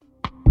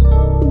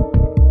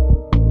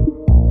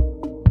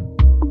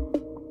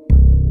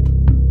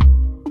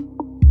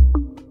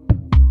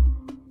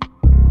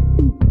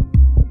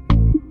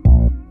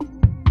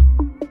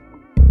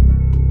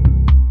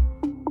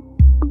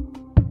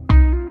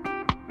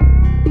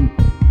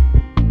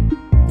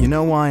You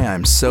know why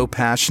I'm so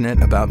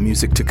passionate about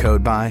Music to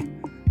Code By?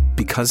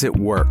 Because it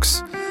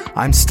works.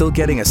 I'm still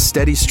getting a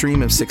steady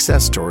stream of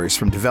success stories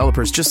from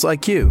developers just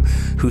like you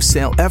who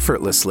sail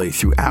effortlessly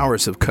through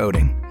hours of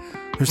coding.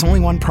 There's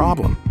only one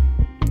problem.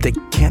 They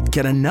can't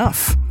get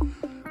enough.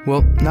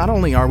 Well, not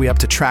only are we up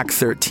to track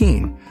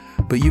 13,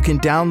 but you can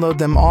download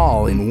them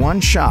all in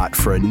one shot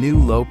for a new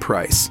low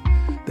price.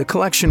 The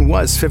collection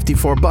was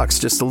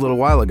 $54 just a little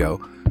while ago.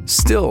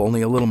 Still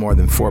only a little more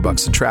than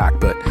 $4 a track,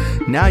 but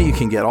now you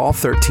can get all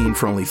 13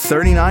 for only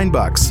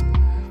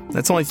 $39.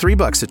 That's only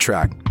 $3 a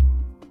track.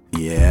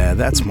 Yeah,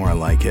 that's more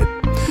like it.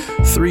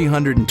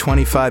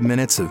 325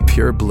 minutes of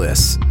pure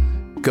bliss.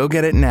 Go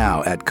get it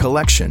now at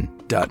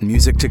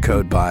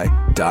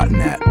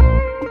collection.musictocodeby.net.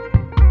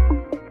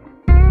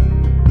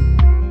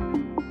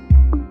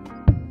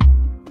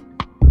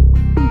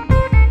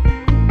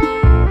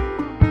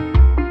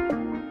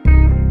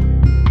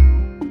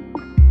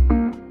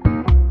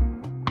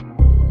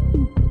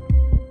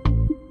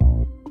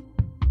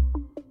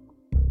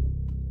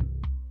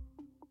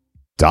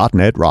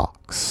 .NET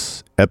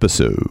Rocks,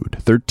 episode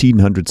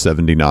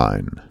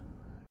 1379,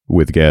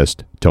 with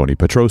guest Tony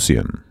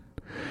Petrossian.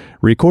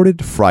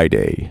 Recorded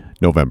Friday,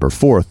 November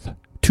 4th,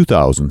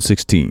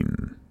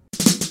 2016.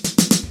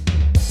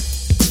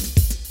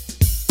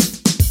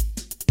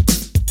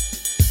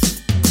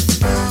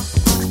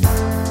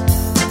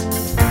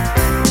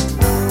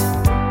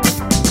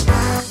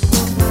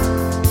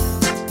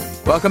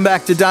 Welcome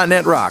back to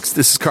 .NET Rocks.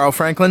 This is Carl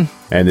Franklin.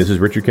 And this is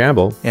Richard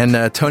Campbell. And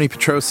Tony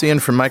Petrossian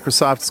from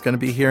Microsoft is going to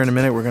be here in a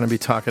minute. We're going to be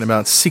talking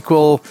about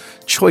SQL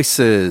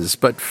Choices.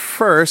 But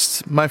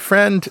first, my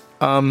friend,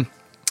 I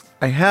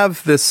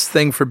have this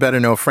thing for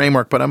Better Know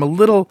Framework, but I'm a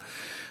little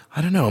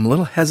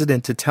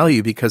hesitant to tell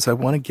you because I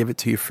want to give it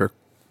to you for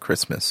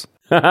Christmas.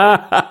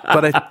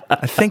 But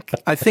I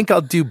think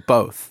I'll do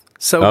both.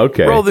 So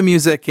roll the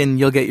music and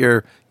you'll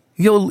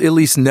at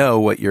least know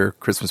what your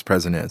Christmas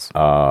present is.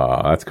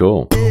 That's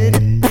cool.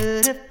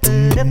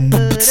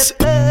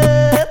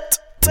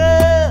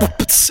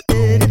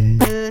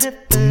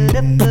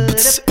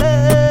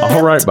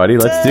 All right, buddy,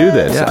 let's do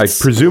this. Yes. I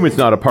presume it's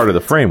not a part of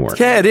the framework.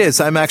 Yeah, it is.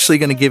 I'm actually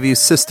going to give you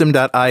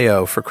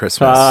System.io for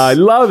Christmas. I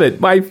love it.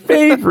 My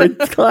favorite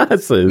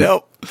classes.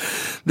 Nope.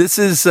 This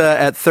is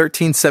at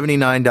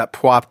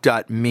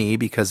 1379.pwop.me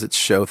because it's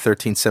show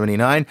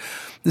 1379.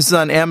 This is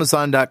on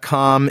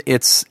Amazon.com.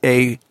 It's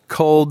a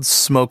cold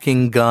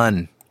smoking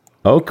gun.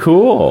 Oh,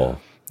 cool.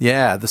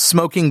 Yeah, the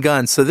smoking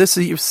gun. So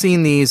you've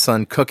seen these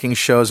on cooking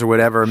shows or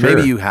whatever. Sure.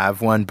 Maybe you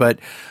have one, but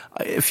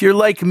if you're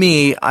like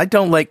me, I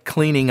don't like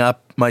cleaning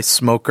up my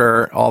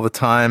smoker all the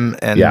time,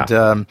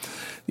 and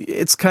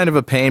it's kind of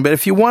a pain. But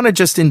if you want to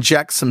just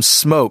inject some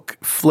smoke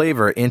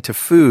flavor into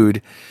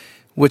food,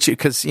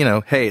 because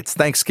hey, it's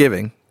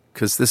Thanksgiving.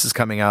 Because this is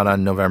coming out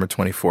on November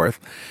 24th.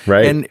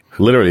 Right. And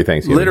literally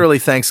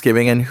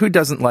Thanksgiving. And who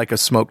doesn't like a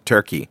smoked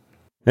turkey?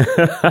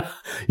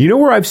 You know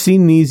where I've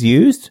seen these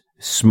used?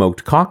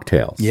 Smoked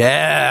cocktails.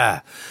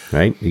 Yeah.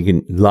 Right? You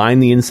can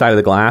line the inside of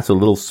the glass with a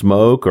little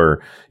smoke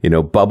or,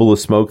 bubble of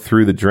smoke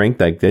through the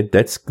drink. Like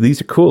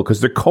these are cool because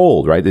they're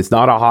cold, right? It's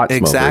not a hot smoke.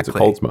 Exactly. It's a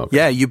cold smoke.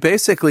 Yeah. You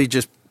basically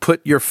just put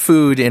your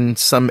food in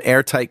some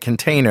airtight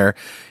container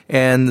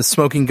and the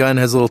smoking gun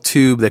has a little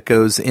tube that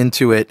goes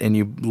into it and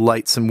you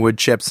light some wood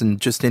chips and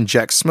just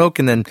inject smoke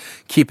and then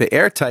keep it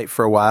airtight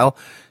for a while.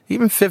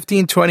 Even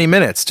 15, 20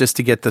 minutes just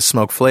to get the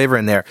smoke flavor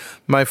in there.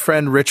 My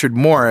friend Richard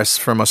Morris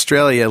from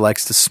Australia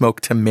likes to smoke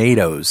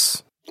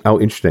tomatoes.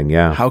 Oh, interesting.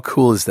 Yeah. How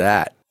cool is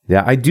that?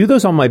 Yeah, I do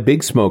those on my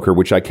big smoker,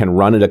 which I can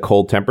run at a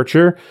cold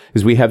temperature,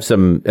 because we have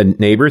some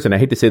neighbors, and I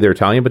hate to say they're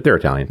Italian, but they're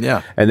Italian.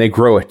 Yeah. And they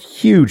grow a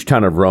huge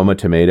ton of Roma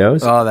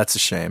tomatoes. Oh, that's a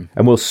shame.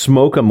 And we'll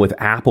smoke them with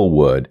apple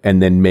wood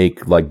and then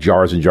make like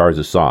jars and jars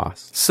of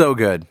sauce. So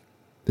good.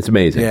 It's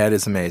amazing. Yeah, it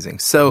is amazing.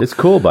 So it's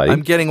cool, buddy.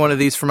 I'm getting one of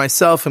these for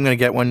myself. I'm going to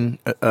get one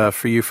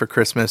for you for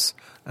Christmas,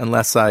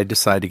 unless I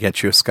decide to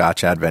get you a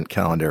Scotch Advent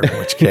calendar, in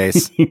which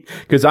case...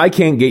 Because I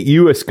can't get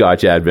you a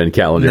Scotch Advent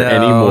calendar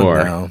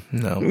anymore.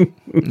 No,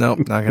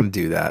 not going to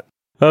do that.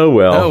 Oh,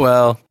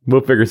 well.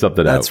 We'll figure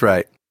something out. That's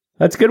right.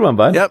 That's a good one,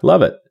 bud. Yep.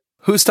 Love it.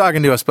 Who's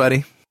talking to us,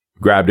 buddy?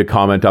 Grabbed a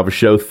comment off of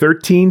show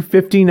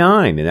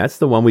 1359, and that's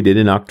the one we did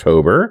in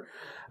October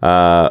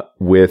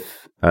with...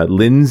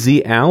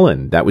 Lindsay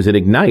Allen. That was at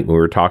Ignite when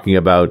we were talking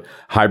about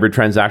hybrid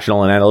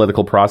transactional and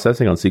analytical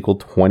processing on SQL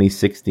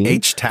 2016.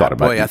 HTAP.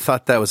 Boy, I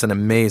thought that was an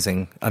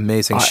amazing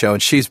show, and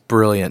she's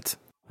brilliant.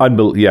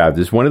 Yeah,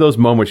 there's one of those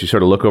moments you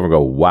sort of look over and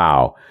go,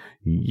 wow,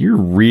 you're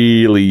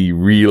really,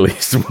 really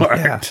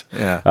smart.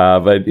 Yeah.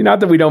 But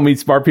not that we don't meet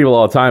smart people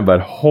all the time,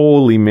 but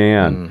holy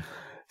man.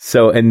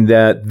 So, and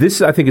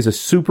this, I think, is a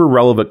super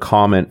relevant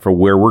comment for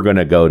where we're going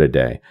to go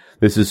today.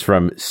 This is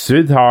from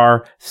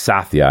Siddhar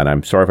Sathya, and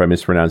I'm sorry if I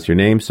mispronounced your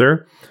name,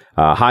 sir.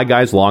 Hi,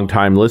 guys,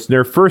 long-time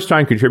listener,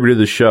 first-time contributor to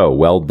the show.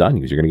 Well done,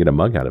 because you're going to get a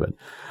mug out of it.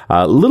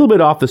 A little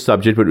bit off the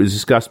subject, but it was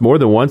discussed more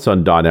than once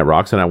on .NET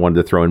Rocks, and I wanted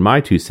to throw in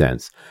my 2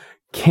 cents.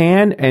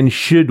 Can and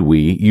should we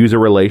use a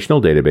relational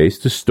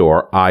database to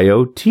store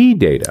IoT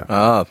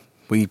data?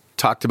 We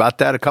talked about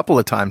that a couple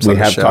of times on the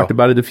show. We have talked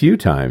about it a few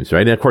times,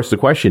 right? And of course, the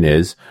question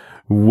is,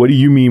 what do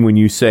you mean when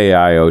you say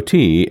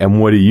IoT, and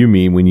what do you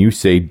mean when you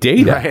say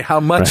data? Right? How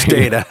much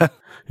data?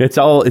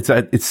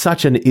 It's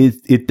such an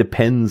it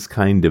depends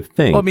kind of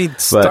thing. Well, I mean,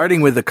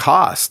 starting with the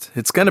cost,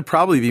 it's going to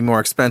probably be more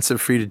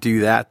expensive for you to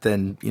do that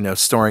than,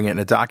 storing it in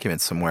a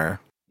document somewhere.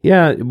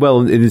 Yeah,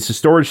 well, it's the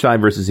storage side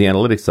versus the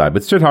analytics side.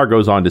 But Sridhar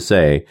goes on to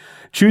say,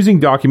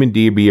 choosing document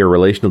DB or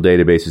relational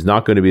database is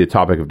not going to be the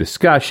topic of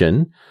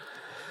discussion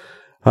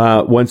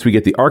once we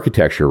get the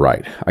architecture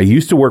right. I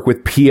used to work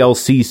with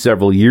PLC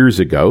several years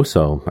ago,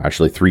 so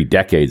actually 3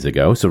 decades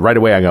ago. So right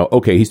away I go,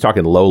 okay, he's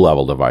talking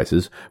low-level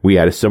devices. We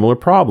had a similar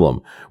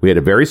problem. We had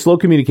a very slow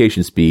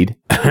communication speed,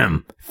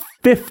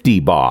 50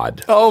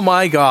 baud. Oh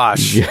my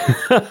gosh.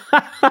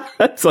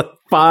 That's like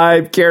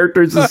 5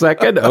 characters a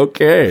second?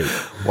 Okay.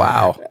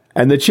 Wow.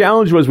 And the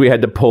challenge was we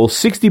had to pull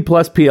 60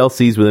 plus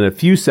PLCs within a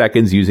few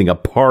seconds using a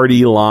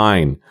party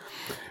line.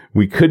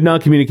 We could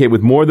not communicate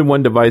with more than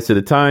one device at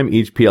a time.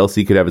 Each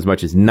PLC could have as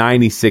much as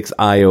 96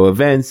 I/O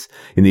events.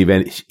 In the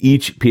event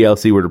each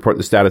PLC would report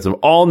the status of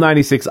all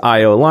 96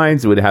 I/O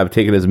lines, it would have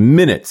taken us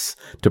minutes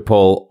to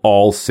pull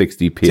all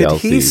 60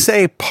 PLCs. Did he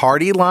say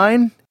party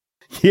line?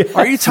 Yes.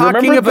 Are you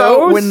talking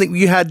about when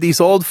you had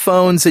these old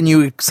phones and you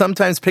would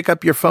sometimes pick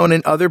up your phone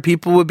and other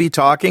people would be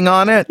talking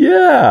on it?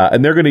 Yeah,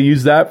 and they're going to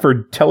use that for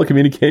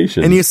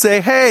telecommunications. And you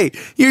say, hey,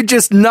 you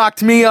just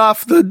knocked me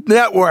off the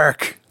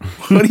network.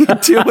 What are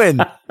you doing?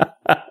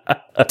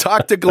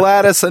 Talk to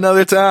Gladys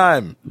another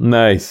time.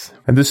 Nice.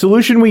 And the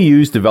solution we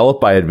used,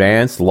 developed by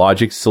Advanced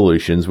Logic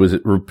Solutions, was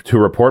to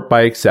report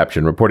by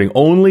exception, reporting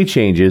only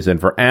changes, and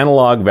for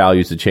analog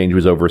values, the change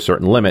was over a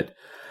certain limit.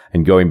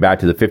 And going back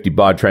to the 50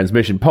 baud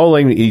transmission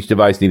polling, each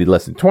device needed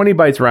less than 20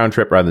 bytes round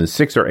trip rather than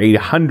 600 or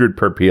 800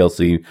 per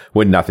PLC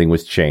when nothing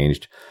was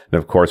changed. And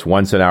of course,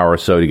 once an hour or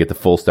so to get the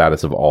full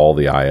status of all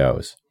the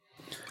IOs.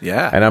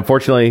 Yeah. And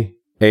unfortunately,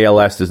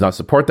 ALS does not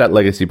support that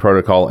legacy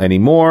protocol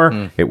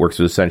anymore. It works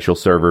with SQL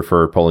Server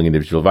for polling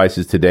individual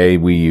devices. Today,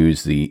 we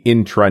use the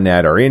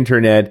intranet or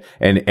internet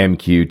and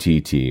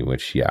MQTT,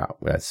 which,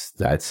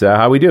 that's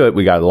how we do it.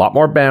 We got a lot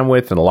more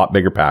bandwidth and a lot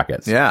bigger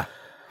packets. Yeah.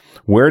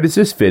 Where does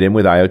this fit in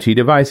with IoT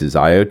devices?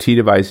 IoT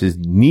devices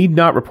need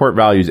not report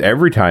values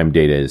every time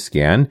data is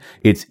scanned.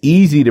 It's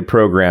easy to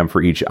program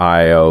for each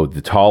IO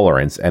the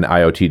tolerance, and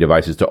IoT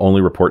devices to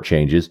only report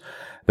changes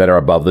that are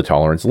above the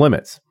tolerance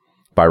limits.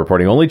 By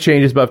reporting only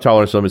changes above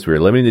tolerance limits, we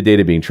are limiting the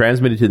data being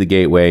transmitted to the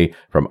gateway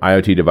from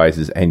IoT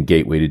devices and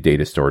gateway to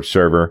data storage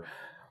server.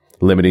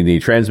 Limiting the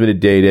transmitted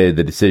data,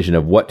 the decision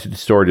of what to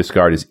store or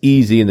discard is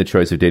easy, and the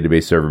choice of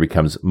database server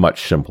becomes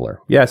much simpler.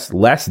 Yes,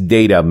 less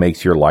data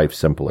makes your life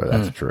simpler.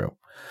 That's true.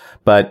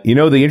 But,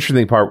 the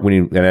interesting part,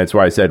 and that's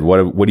why I said,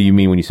 what do you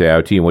mean when you say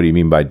IoT and what do you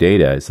mean by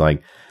data? It's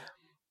like,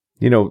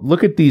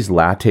 look at these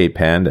latte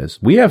pandas.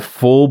 We have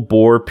full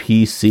bore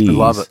PCs. I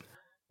love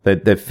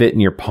it. That fit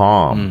in your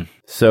palm.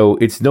 So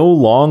it's no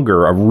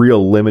longer a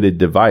real limited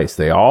device.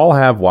 They all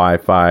have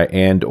Wi-Fi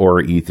and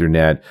or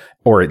Ethernet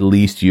or at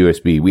least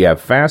USB. We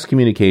have fast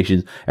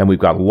communications and we've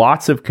got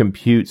lots of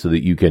compute so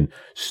that you can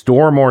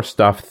store more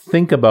stuff,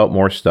 think about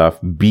more stuff,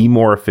 be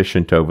more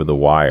efficient over the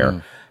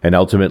wire. And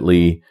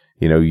ultimately,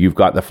 you've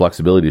got the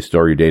flexibility to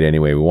store your data any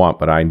way we want.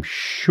 But I'm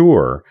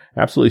sure,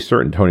 absolutely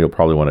certain, Tony will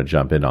probably want to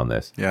jump in on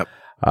this. Yep.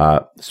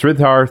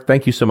 Sridhar,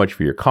 thank you so much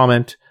for your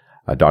comment.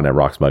 .NET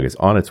Rocks mug is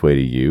on its way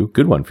to you.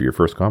 Good one for your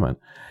first comment.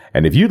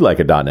 And if you'd like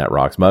a .NET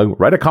Rocks mug,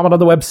 write a comment on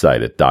the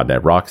website at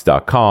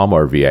 .NETRocks.com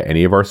or via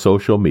any of our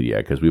social media,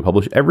 because we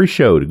publish every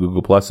show to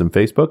Google Plus and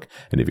Facebook.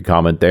 And if you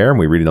comment there and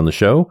we read it on the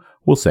show,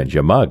 we'll send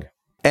you a mug.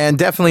 And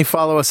definitely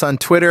follow us on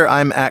Twitter.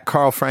 I'm at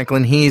Carl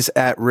Franklin. He's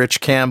at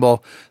Rich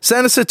Campbell.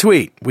 Send us a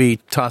tweet. We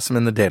toss him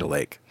in the data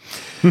lake.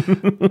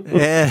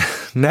 And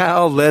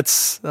now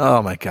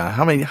oh my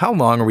God, how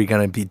long are we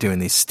going to be doing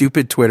these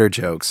stupid Twitter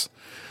jokes?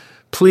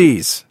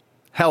 Please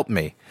help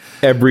me.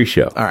 Every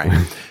show. All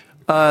right.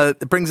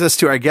 It brings us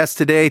to our guest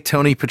today.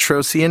 Tony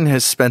Petrossian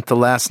has spent the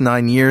last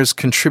 9 years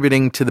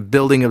contributing to the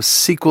building of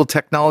SQL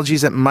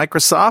technologies at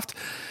Microsoft.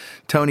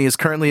 Tony is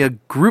currently a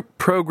group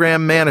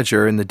program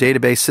manager in the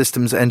database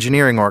systems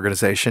engineering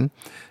organization,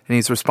 and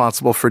he's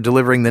responsible for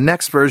delivering the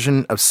next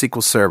version of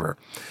SQL Server.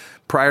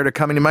 Prior to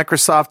coming to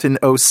Microsoft in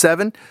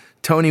 2007,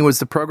 Tony was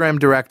the program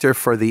director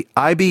for the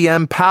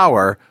IBM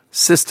Power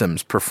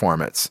Systems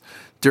Performance.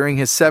 During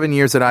his 7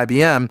 years at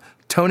IBM,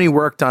 Tony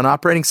worked on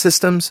operating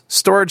systems,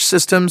 storage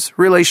systems,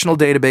 relational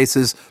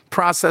databases,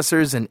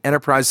 processors, and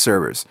enterprise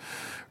servers.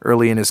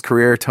 Early in his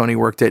career, Tony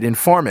worked at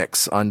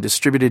Informix on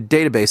distributed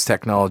database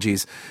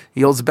technologies.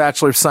 He holds a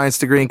Bachelor of Science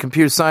degree in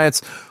computer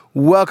science.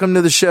 Welcome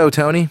to the show,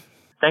 Tony.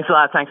 Thanks a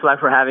lot. Thanks a lot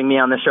for having me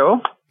on the show.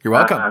 You're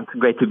welcome. It's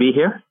great to be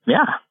here.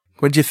 Yeah.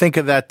 What did you think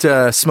of that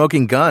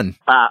smoking gun?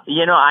 I'm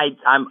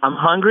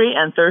hungry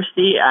and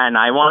thirsty, and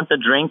I want the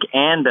drink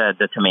and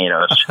the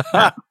tomatoes.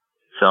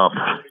 So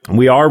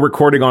we are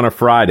recording on a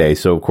Friday,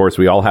 so of course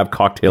we all have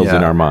cocktails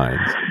in our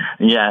minds.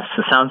 Yes,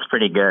 it sounds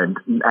pretty good.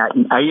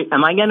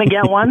 Am I going to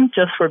get one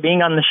just for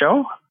being on the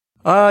show?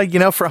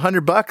 For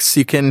 $100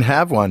 you can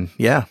have one.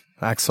 Yeah,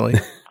 actually.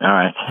 All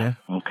right. Yeah.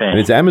 Okay. And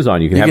it's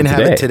Amazon. You can have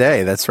it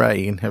today. That's right.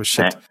 You can have it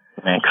shipped.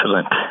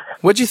 Excellent.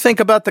 What'd you think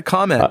about the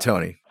comment,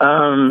 Tony?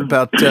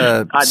 About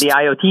the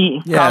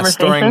IoT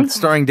conversation?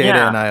 storing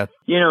data in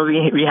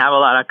IoT. We have a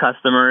lot of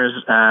customers,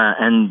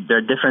 and there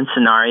are different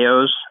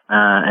scenarios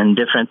and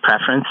different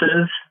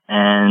preferences.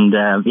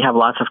 And we have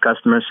lots of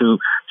customers who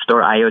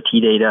store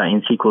IoT data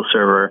in SQL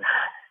Server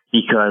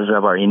because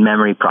of our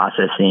in-memory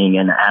processing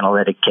and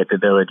analytic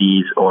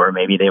capabilities, or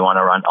maybe they want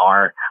to run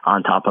R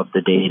on top of the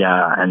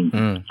data and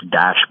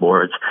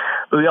dashboards.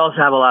 But we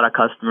also have a lot of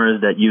customers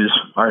that use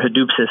our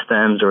Hadoop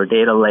systems or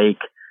data lake.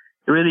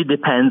 It really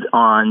depends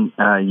on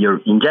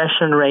your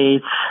ingestion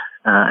rates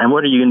and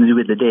what are you going to do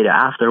with the data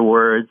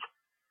afterwards.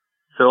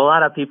 So a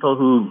lot of people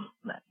who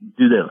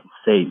do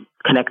say,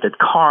 connected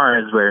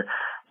cars where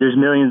there's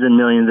millions and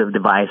millions of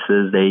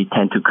devices, they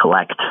tend to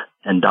collect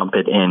and dump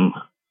it in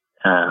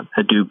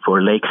Hadoop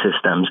or lake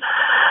systems.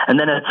 And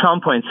then at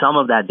some point, some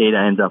of that data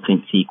ends up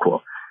in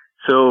SQL.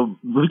 So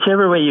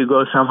whichever way you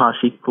go, somehow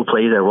SQL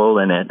plays a role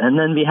in it. And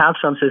then we have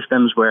some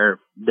systems where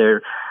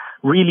they're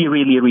really,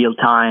 really real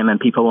time and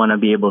people want to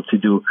be able to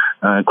do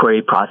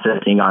query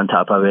processing on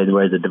top of it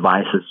where the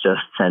devices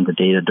just send the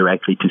data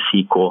directly to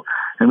SQL.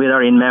 And with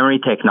our in-memory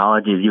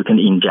technologies, you can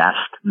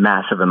ingest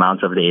massive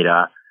amounts of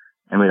data.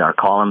 And with our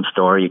column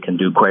store, you can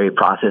do query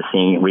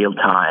processing real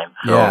time.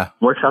 So it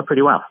works out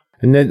pretty well.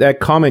 And then that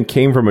comment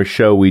came from a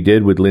show we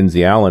did with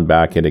Lindsay Allen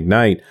back at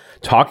Ignite,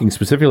 talking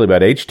specifically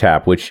about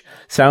HTAP, which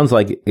sounds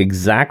like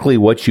exactly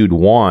what you'd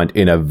want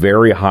in a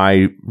very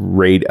high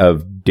rate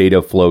of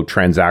data flow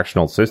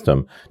transactional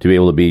system to be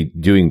able to be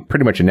doing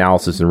pretty much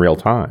analysis in real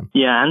time.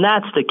 Yeah, and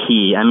that's the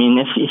key. I mean,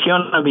 if you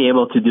want to be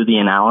able to do the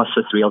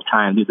analysis real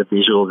time, do the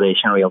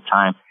visualization real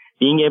time,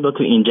 being able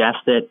to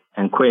ingest it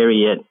and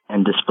query it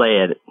and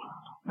display it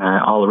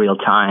all real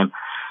time,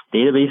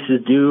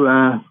 databases do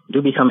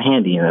become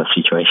handy in those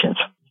situations.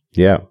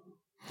 Yeah.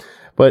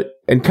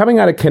 And coming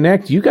out of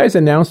Connect, you guys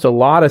announced a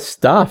lot of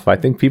stuff. I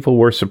think people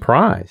were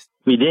surprised.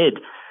 We did.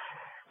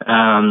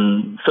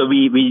 So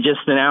we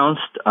just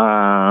announced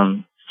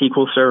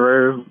SQL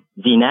Server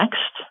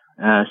vNext,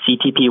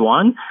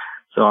 CTP1,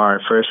 so our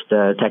first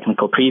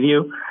technical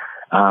preview.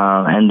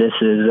 And this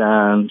is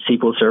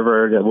SQL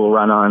Server that will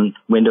run on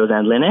Windows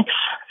and Linux.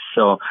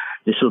 So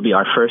this will be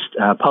our first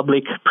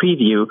public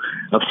preview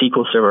of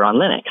SQL Server on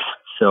Linux.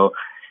 So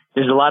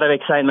there's a lot of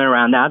excitement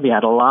around that. We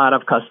had a lot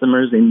of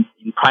customers in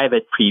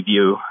private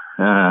preview,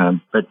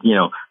 but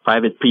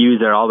private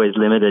previews are always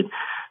limited.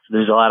 So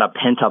there's a lot of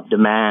pent-up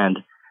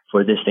demand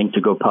for this thing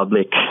to go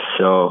public.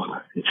 So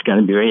it's going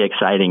to be very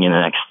exciting in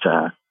the next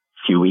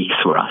few weeks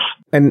for us.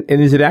 And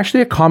is it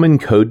actually a common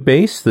code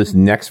base, this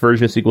next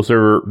version of SQL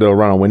Server that'll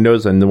run on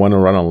Windows and the one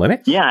that'll run on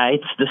Linux? Yeah,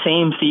 it's the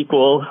same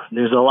SQL.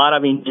 There's a lot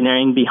of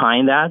engineering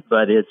behind that,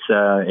 but it's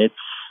your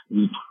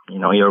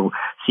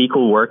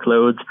SQL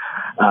workloads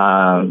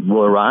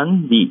will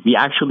run. We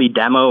actually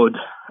demoed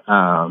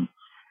the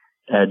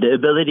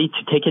ability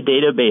to take a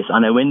database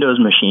on a Windows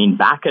machine,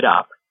 back it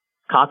up,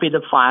 copy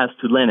the files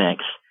to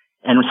Linux,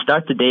 and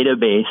start the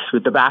database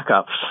with the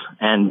backups,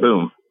 and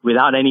boom,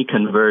 without any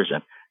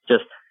conversion.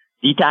 Just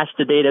detach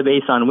the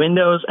database on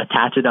Windows,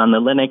 attach it on the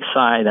Linux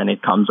side, and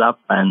it comes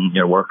up, and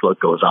your workload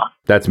goes on.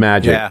 That's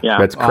magic. Yeah.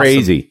 That's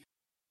crazy.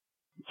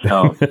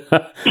 So,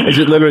 is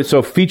it literally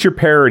so feature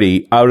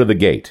parity out of the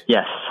gate?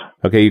 Yes.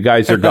 Okay, you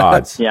guys are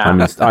gods. Yeah.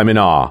 I'm in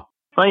awe.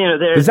 Well,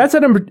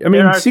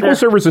 SQL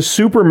Server is a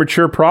super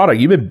mature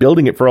product. You've been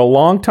building it for a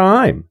long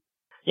time.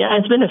 Yeah,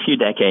 it's been a few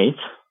decades.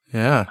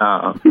 Yeah.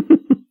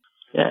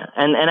 Yeah,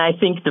 and I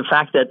think the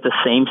fact that the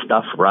same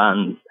stuff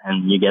runs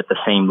and you get the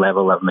same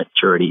level of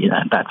maturity,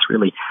 that's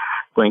really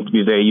going to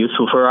be very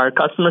useful for our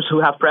customers who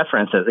have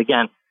preferences.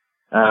 Again,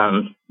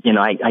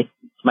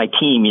 my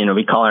team,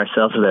 we call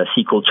ourselves the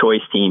SQL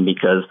Choice team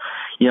because,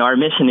 our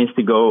mission is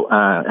to go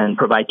and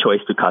provide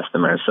choice to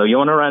customers. So you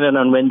want to run it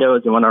on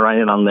Windows, you want to run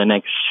it on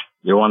Linux,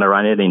 you want to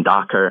run it in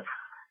Docker,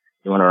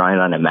 you want to run it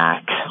on a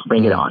Mac,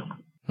 bring it on.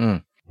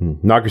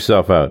 Knock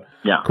yourself out.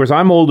 Yeah. Of course,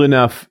 I'm old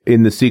enough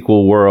in the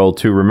SQL world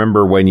to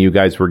remember when you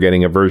guys were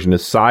getting a version of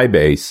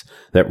Sybase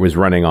that was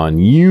running on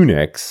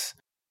Unix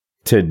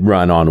to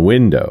run on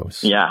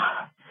Windows. Yeah.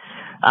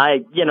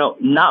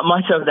 Not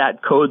much of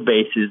that code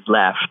base is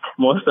left.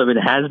 Most of it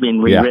has been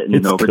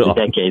rewritten over the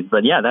decades.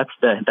 But yeah, that's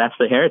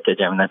the heritage.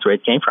 I mean, that's where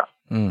it came from.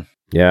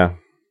 Yeah.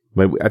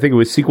 But I think it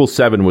was SQL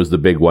 7 was the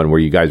big one where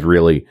you guys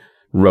really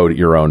wrote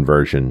your own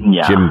version.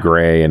 Yeah. Jim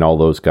Gray and all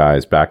those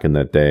guys back in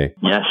that day.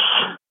 Yes.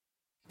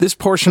 This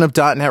portion of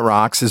 .NET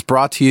Rocks is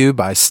brought to you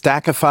by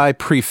Stackify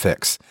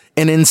Prefix,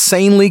 an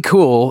insanely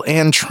cool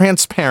and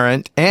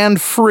transparent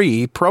and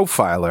free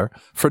profiler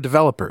for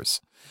developers.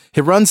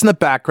 It runs in the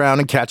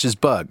background and catches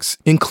bugs,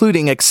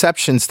 including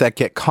exceptions that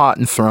get caught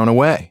and thrown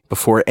away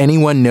before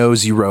anyone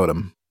knows you wrote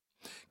them.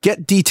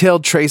 Get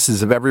detailed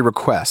traces of every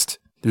request.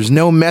 There's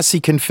no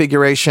messy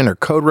configuration or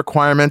code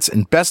requirements,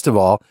 and best of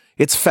all,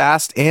 it's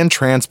fast and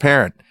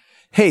transparent.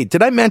 Hey,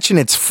 did I mention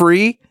it's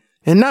free?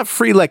 And not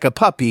free like a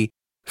puppy,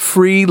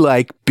 free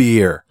like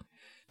beer.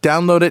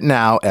 Download it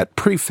now at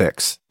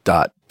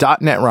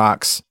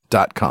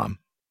prefix.netrocks.com.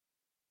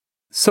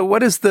 So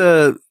what is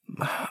the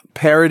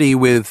parity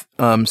with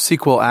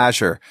SQL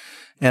Azure?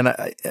 And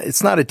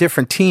it's not a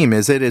different team,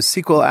 is it? Is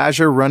SQL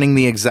Azure running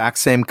the exact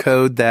same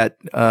code that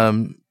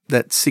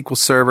that SQL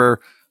Server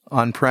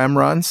on-prem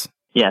runs?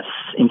 Yes.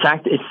 In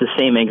fact, it's the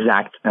same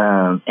exact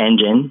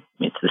engine.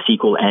 It's the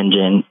SQL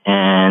engine,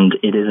 and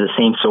it is the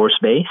same source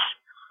base.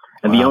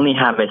 And we only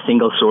have a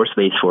single source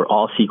base for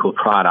all SQL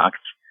products.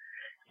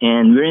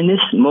 And we're in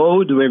this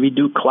mode where we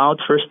do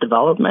cloud-first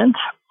development.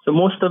 So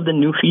most of the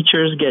new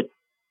features get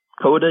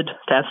coded,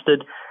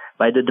 tested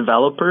by the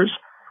developers.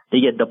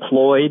 They get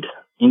deployed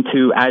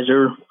into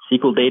Azure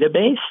SQL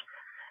database.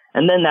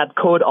 And then that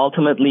code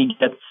ultimately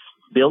gets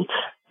built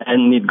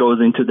and it goes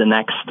into the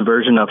next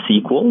version of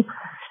SQL.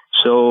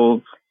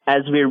 So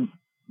as we're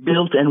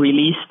built and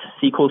released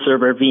SQL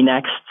Server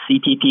vNext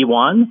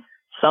CTP1,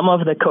 some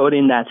of the code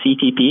in that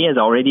CTP has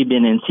already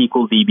been in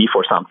SQL DB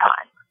for some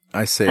time.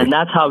 I see. And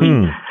that's how we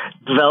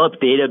develop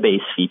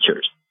database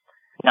features.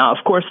 Now,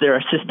 of course, there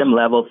are system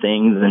level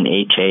things and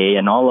HA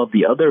and all of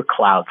the other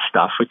cloud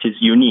stuff, which is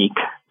unique.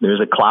 There's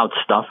a cloud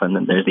stuff and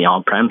then there's the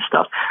on-prem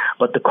stuff.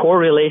 But the core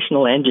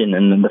relational engine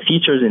and the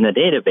features in the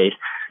database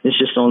is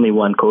just only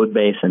one code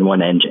base and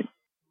one engine.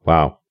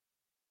 Wow.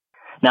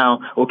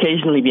 Now,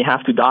 occasionally we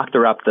have to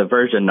doctor up the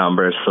version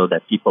numbers so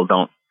that people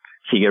don't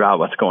figure out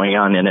what's going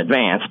on in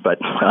advance. But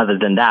other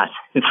than that,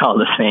 it's all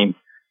the same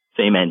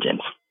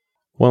engines.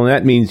 Well,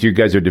 that means you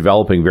guys are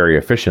developing very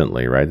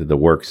efficiently, right? That the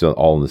work's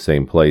all in the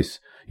same place.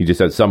 You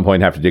just at some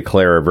point have to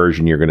declare a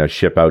version you're going to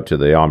ship out to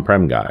the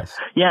on-prem guys.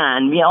 Yeah,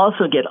 and we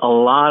also get a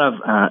lot of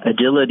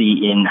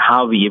agility in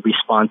how we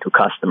respond to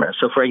customers.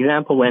 So, for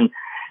example, when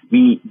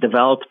we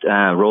developed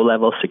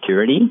row-level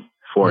security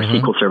for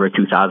SQL Server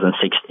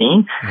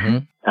 2016,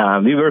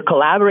 we were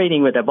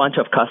collaborating with a bunch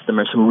of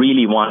customers who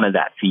really wanted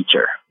that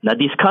feature. Now,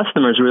 these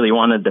customers really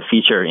wanted the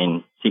feature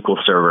in SQL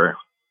Server,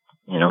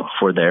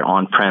 for their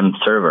on-prem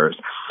servers.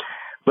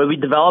 But we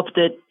developed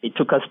it. It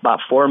took us about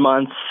 4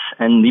 months,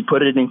 and we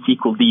put it in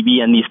SQL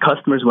DB, and these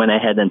customers went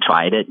ahead and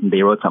tried it, and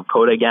they wrote some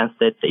code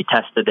against it. They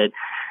tested it.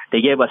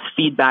 They gave us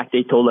feedback.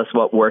 They told us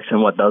what works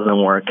and what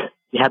doesn't work.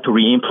 We had to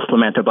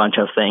re-implement a bunch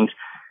of things.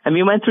 And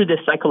we went through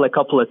this cycle a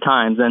couple of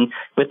times, and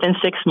within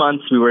 6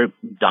 months, we were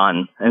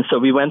done. And so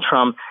we went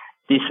from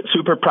this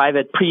super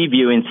private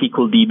preview in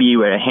SQL DB,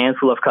 where a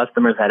handful of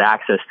customers had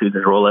access to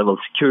the row-level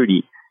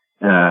security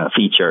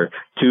feature,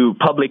 to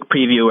public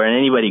preview where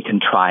anybody can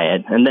try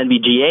it. And then we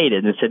GA'd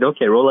it and said,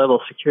 okay,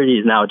 row-level security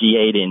is now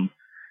GA'd in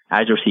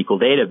Azure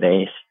SQL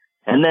Database.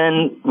 And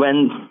then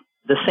when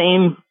the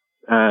same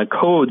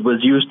code was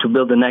used to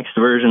build the next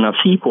version of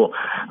SQL,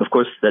 of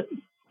course, that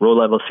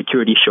row-level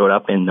security showed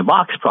up in the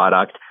box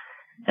product.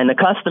 And the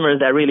customers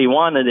that really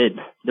wanted it,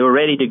 they were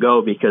ready to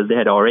go because they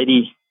had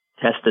already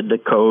tested the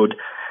code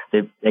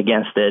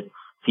against it,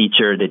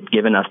 featured it,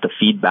 given us the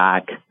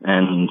feedback.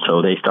 And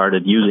so they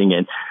started using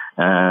it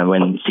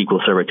when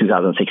SQL Server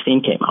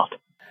 2016 came out.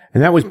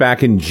 And that was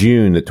back in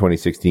June that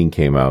 2016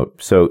 came out.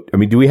 So,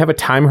 do we have a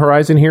time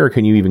horizon here, or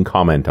can you even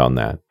comment on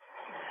that?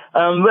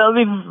 Well,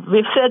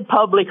 we've said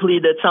publicly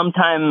that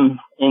sometime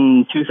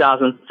in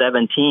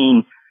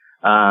 2017,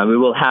 we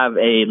will have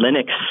a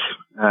Linux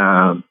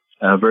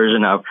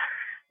version of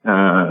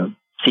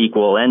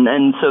SQL.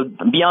 And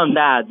so beyond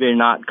that, we're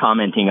not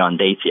commenting on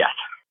dates yet.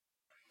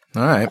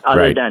 All right.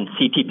 Other than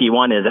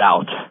CTP1 is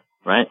out,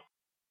 right?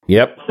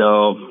 Yep.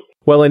 So...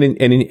 Well, and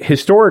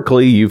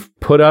historically, you've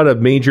put out a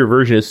major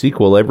version of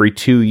SQL every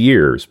 2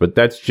 years, but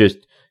that's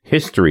just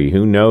history.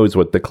 Who knows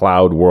what the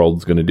cloud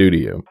world's going to do to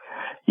you?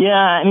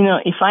 Yeah,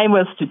 if I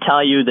was to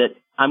tell you that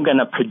I'm going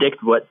to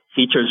predict what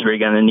features we're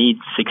going to need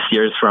 6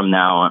 years from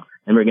now,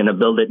 and we're going to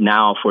build it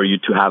now for you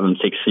to have them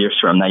 6 years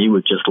from now, you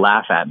would just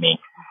laugh at me,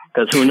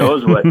 because who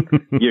knows what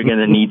you're going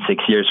to need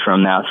 6 years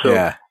from now.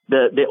 So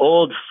the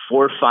old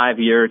 4 or 5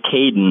 year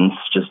cadence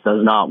just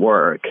does not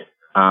work.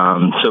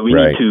 So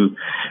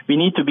we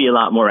need to be a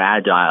lot more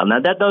agile. Now,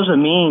 that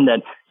doesn't mean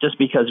that just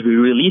because we're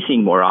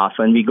releasing more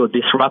often, we go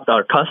disrupt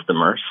our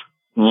customers.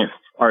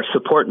 Our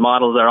support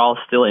models are all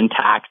still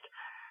intact.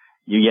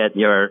 You get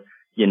your,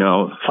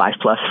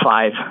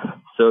 5+5.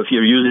 So if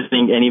you're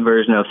using any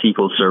version of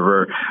SQL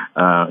Server,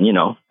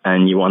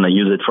 and you want to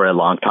use it for a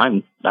long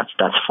time, that's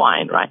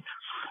fine, right?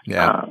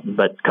 Yeah.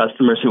 But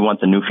customers who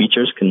want the new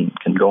features can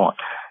go on.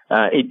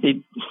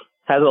 It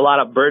has a lot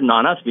of burden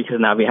on us because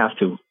now we have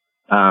to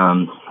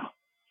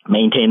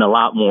maintain a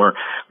lot more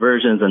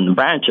versions and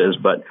branches,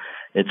 but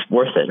it's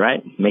worth it,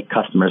 right? Make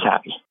customers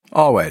happy.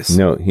 Always.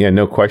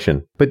 No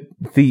question. But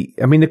the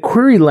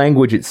query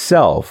language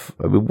itself,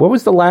 what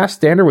was the last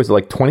standard? Was it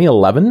like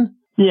 2011?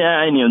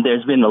 Yeah,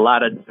 there's been a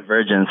lot of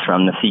divergence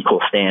from the SQL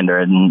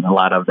standard and a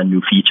lot of the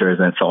new features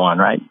and so on,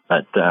 right?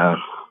 But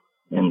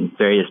and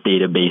various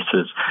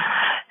databases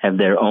have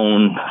their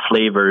own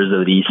flavors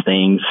of these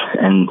things.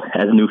 And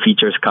as new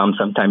features come,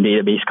 sometimes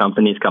database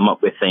companies come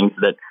up with things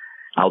that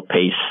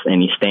outpace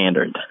any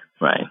standard,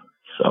 right?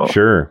 So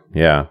sure,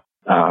 yeah.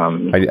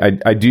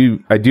 I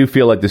do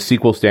feel like the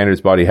SQL standards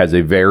body has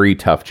a very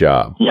tough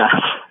job. Yeah,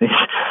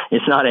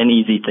 it's not an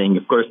easy thing.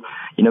 Of course,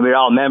 we're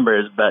all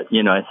members, but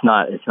it's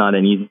not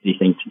an easy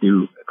thing to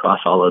do across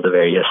all of the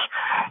various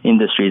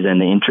industries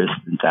and the interest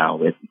now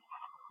with,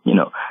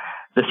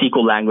 the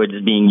SQL language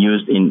is being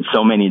used in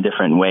so many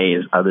different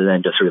ways other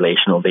than just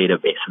relational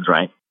databases,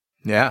 right?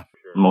 Yeah.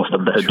 Most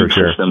of the Hadoop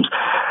systems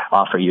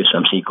offer you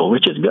some SQL,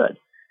 which is good.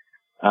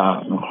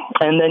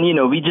 And then,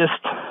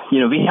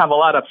 we have a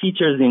lot of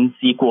features in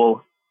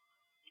SQL,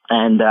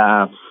 and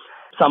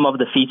some of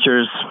the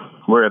features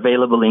were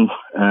available in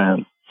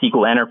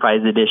SQL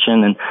Enterprise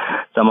Edition, and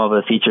some of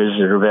the features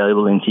are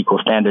available in SQL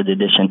Standard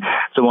Edition.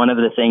 So one of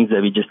the things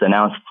that we just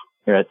announced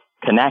here at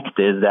Connect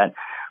is that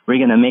we're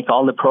going to make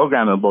all the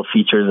programmable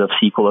features of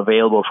SQL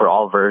available for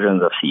all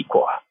versions of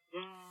SQL.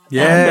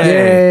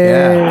 Yay!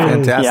 Yeah,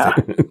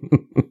 fantastic.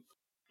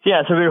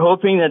 Yeah, so we're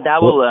hoping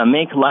that will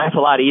make life a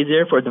lot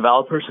easier for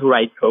developers who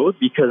write code,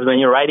 because when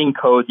you're writing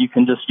code, you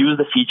can just use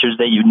the features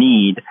that you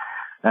need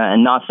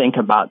and not think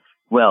about,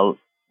 well,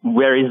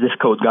 where is this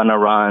code going to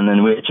run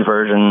and which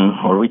version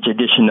or which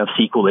edition of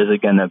SQL is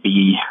it going to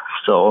be.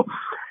 So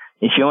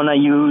if you want to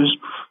use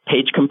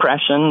page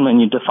compression when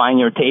you define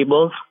your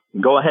tables,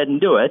 go ahead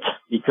and do it,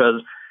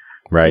 because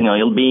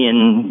you'll be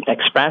in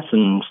Express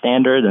and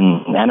Standard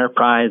and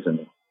Enterprise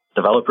and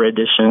Developer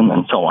Edition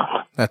and so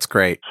on. That's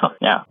great. So,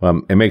 yeah.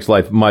 It makes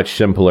life much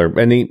simpler.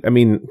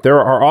 And there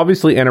are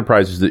obviously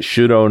enterprises that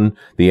should own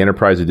the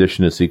Enterprise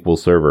Edition of SQL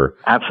Server.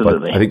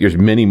 Absolutely. But I think there's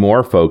many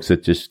more folks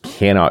that just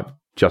cannot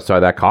justify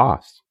that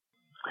cost.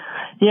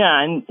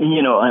 Yeah, and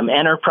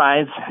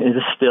Enterprise is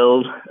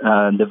still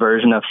the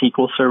version of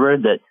SQL Server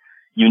that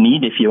you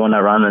need if you want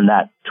to run on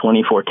that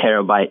 24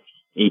 terabyte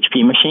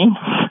HP machine.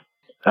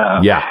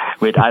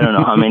 With I don't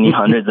know how many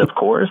hundreds of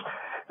cores.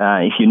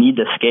 If you need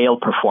the scale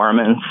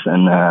performance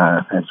and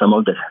some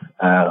of the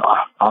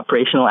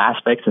operational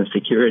aspects and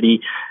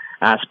security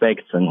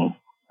aspects and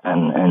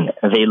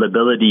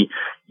availability,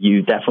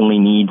 you definitely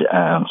need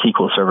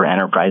SQL Server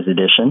Enterprise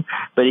Edition.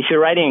 But if you're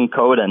writing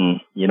code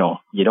and you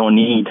don't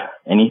need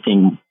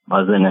anything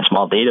other than a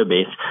small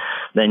database,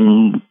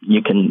 then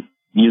you can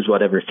use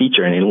whatever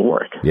feature and it'll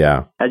work.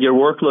 Yeah. As your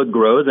workload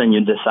grows and you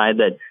decide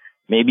that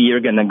maybe you're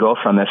going to go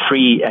from a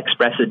free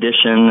Express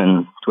Edition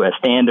and to a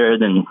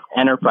Standard and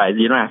Enterprise,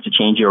 you don't have to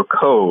change your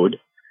code.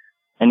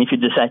 And if you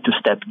decide to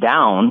step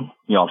down,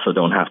 you also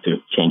don't have to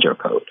change your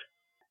code.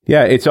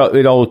 Yeah,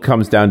 it all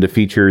comes down to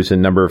features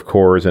and number of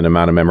cores and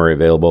amount of memory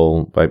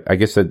available. But I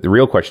guess the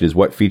real question is,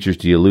 what features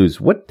do you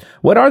lose? What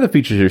are the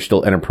features that are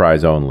still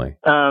enterprise only?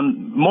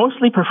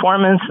 Mostly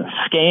performance,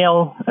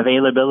 scale,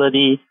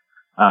 availability,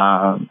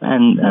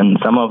 and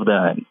some of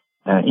the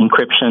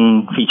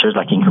encryption features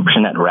like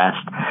encryption at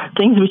rest,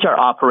 things which are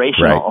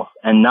operational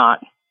and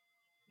not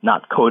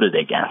coded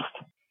against.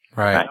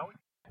 Right.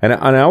 And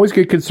I always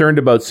get concerned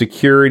about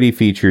security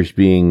features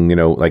being,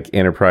 like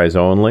enterprise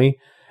only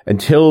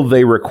until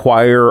they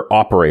require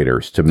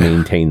operators to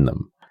maintain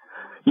them.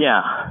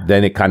 Yeah.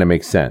 Then it kind of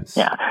makes sense.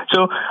 Yeah.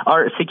 So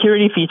our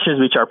security features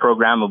which are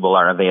programmable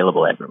are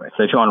available everywhere.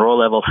 So if you want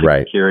row-level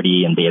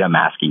security and data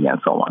masking and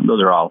so on,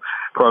 those are all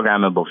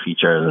programmable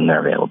features and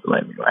they're available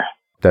everywhere.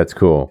 That's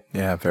cool.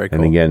 Yeah, very cool.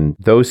 And again,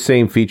 those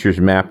same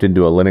features mapped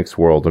into a Linux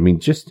world. I mean,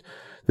 just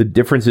the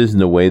differences in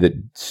the way that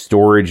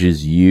storage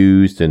is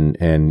used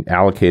and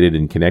allocated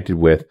and connected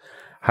with.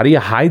 How do you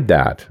hide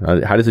that?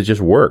 How does it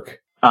just work?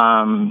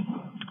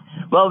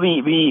 Well,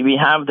 we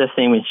have this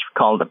thing which is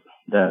called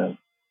the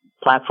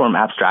platform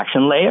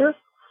abstraction layer,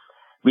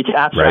 which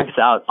abstracts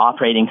out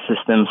operating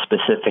system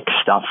specific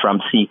stuff from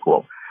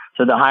SQL.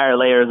 So the higher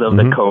layers of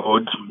the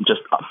code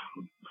just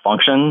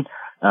function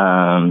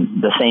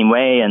the same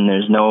way, and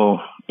there's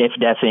no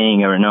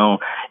if-defing or no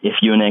if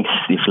Unix,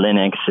 if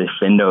Linux, if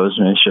Windows,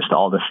 and it's just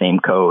all the same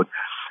code.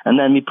 And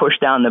then we push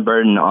down the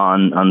burden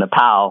on the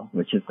PAL,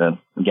 which is the,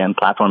 again,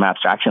 platform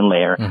abstraction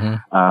layer.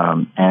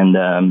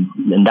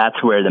 And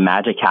that's where the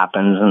magic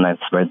happens, and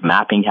that's where the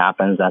mapping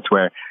happens. That's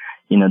where,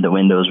 the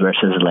Windows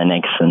versus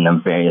Linux and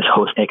the various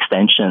host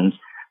extensions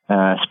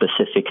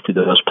specific to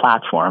those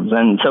platforms.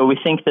 And so we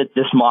think that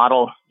this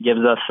model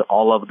gives us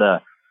all of the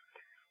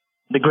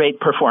great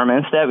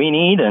performance that we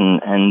need,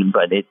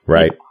 but it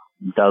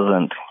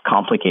doesn't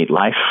complicate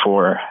life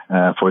for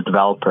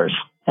developers.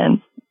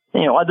 And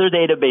other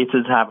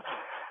databases have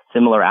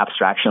similar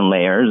abstraction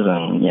layers,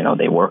 and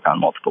they work on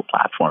multiple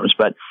platforms.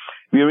 But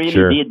we really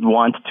did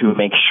want to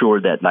make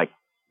sure that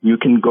you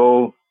can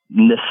go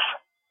this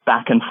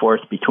back and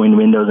forth between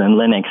Windows and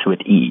Linux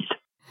with ease,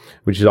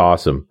 which is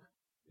awesome.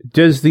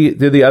 Do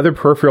the other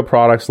peripheral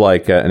products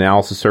like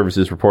analysis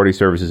services, reporting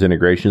services,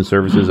 integration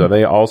services, are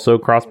they also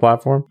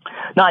cross-platform?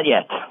 Not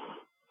yet.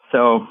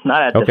 So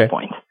not at this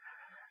point.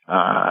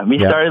 We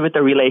started with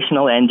the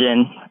relational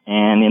engine,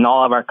 and in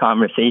all of our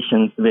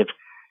conversations, we've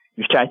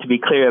tried to be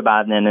clear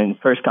about it. And then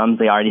first comes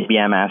the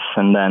RDBMS,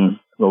 and then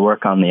we'll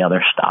work on the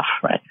other stuff,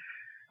 right?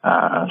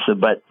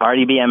 But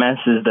RDBMS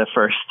is the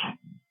first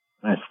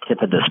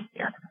tip of the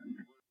spear.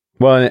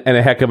 Well, and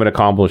a heck of an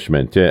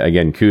accomplishment.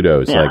 Again,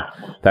 kudos. Yeah.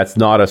 That's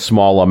not a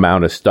small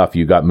amount of stuff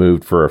you got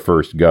moved for a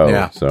first go.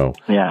 Yeah. So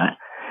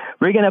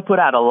we're going to put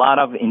out a lot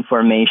of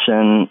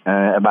information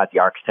about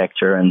the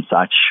architecture and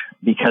such,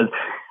 because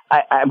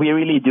we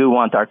really do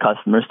want our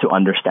customers to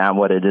understand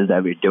what it is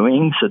that we're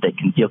doing so they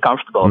can feel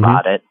comfortable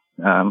about it.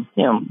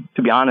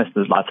 To be honest,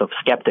 there's lots of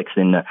skeptics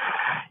in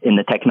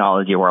the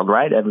technology world,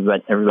 right?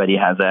 Everybody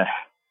has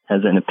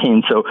an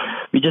opinion. So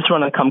we just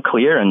want to come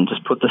clear and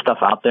just put the stuff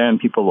out there and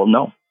people will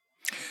know.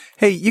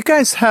 Hey, you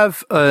guys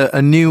have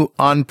a new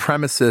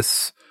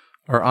on-premises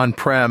or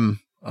on-prem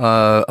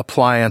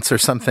appliance or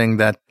something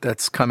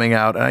that's coming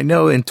out. And I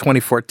know in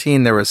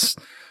 2014 there was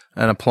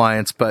an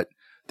appliance, but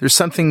there's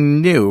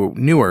something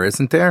newer,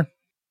 isn't there?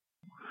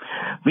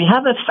 We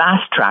have a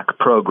fast track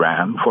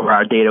program for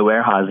our data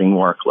warehousing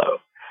workload.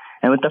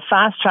 And with the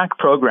fast track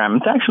program,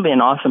 it's actually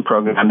an awesome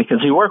program because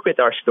we work with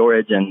our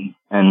storage and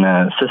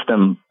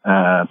system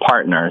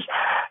partners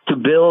to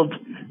build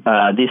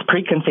these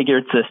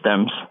pre-configured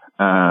systems.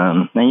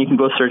 And you can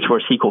go search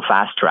for SQL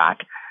Fast Track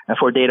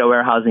for data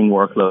warehousing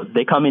workloads.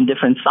 They come in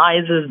different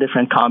sizes,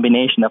 different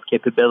combination of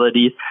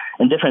capabilities,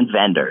 and different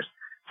vendors.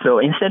 So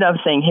instead of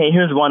saying, hey,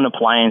 here's one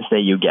appliance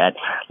that you get,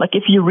 like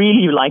if you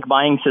really like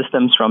buying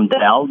systems from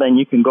Dell, then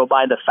you can go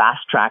buy the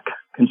fast track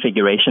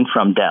configuration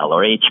from Dell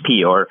or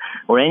HP or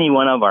any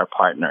one of our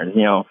partners.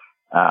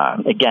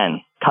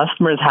 Again,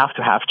 customers have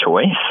to have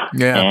choice.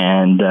 Yeah.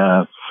 And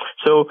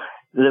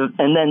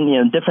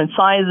then different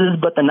sizes.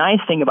 But the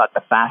nice thing about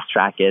the fast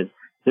track is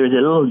there's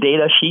a little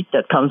data sheet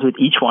that comes with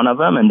each one of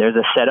them, and there's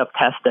a set of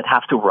tests that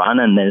have to run,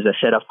 and there's a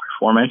set of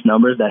performance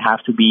numbers that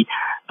have to be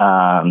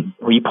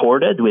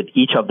reported with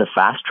each of the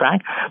fast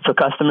track. So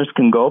customers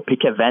can go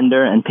pick a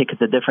vendor and pick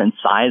the different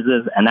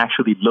sizes and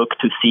actually look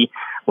to see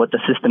what the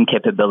system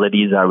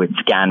capabilities are with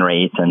scan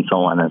rates and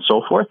so on and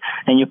so forth.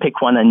 And you pick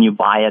one and you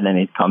buy it, and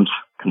it comes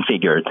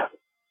configured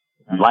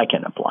like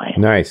an appliance.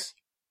 Nice.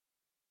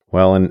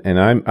 Well, and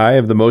I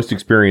have the most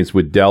experience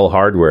with Dell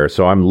hardware,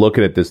 so I'm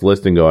looking at this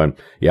list and going,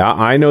 yeah,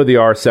 I know the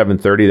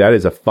R730. That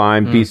is a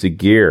fine piece of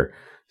gear.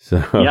 So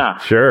yeah,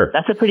 sure,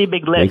 that's a pretty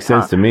big list. Makes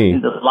sense to me.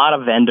 There's a lot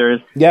of vendors.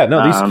 Yeah,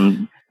 no,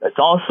 these. It's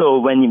also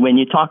when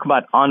you talk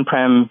about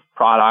on-prem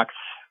products,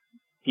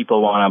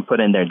 people want to put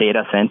in their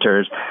data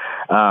centers.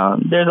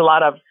 There's a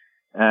lot of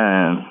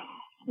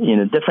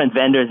different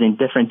vendors in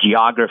different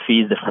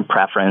geographies, different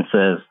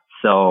preferences.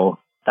 So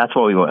that's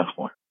what we went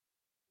for.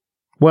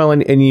 Well,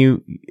 and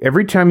you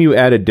every time you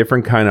add a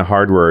different kind of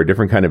hardware, a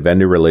different kind of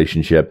vendor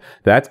relationship,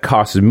 that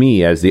costs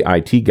me as the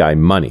IT guy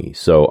money.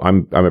 So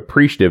I'm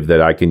appreciative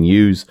that I can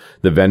use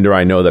the vendor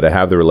I know that I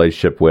have the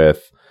relationship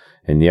with.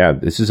 And yeah,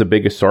 this is a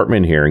big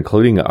assortment here,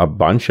 including a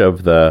bunch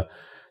of the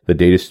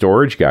data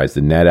storage guys, the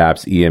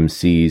NetApps,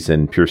 EMCs,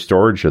 and Pure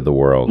Storage of the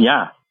world.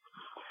 Yeah.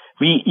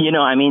 When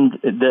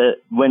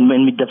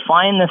we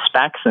define the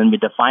specs and we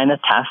define a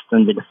test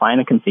and we define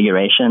a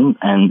configuration,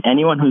 and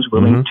anyone who's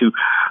willing to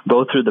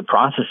go through the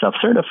process of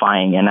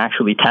certifying and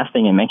actually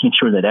testing and making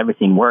sure that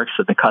everything works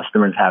so the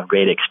customers have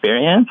great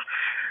experience,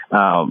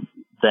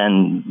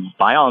 then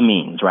by all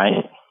means,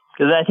 right?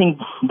 Because I think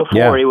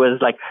before it was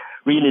like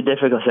really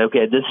difficult to say,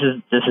 okay, this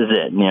is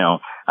it.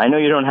 I know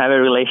you don't have a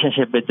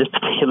relationship with this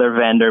particular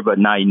vendor, but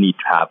now you need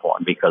to have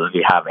one because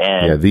we have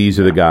Ed. Yeah,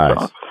 these are the guys.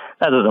 So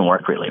that doesn't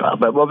work really well.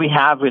 But what we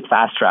have with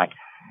Fast Track,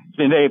 it's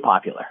been very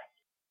popular.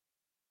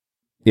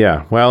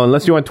 Yeah, well,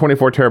 unless you want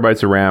 24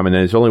 terabytes of RAM, and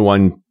there's only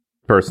one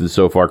person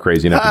so far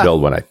crazy enough to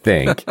build one, I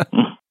think.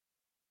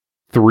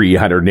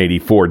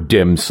 384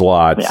 DIMM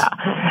slots. Yeah,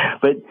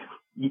 but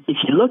if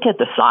you look at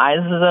the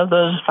sizes of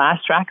those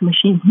Fast Track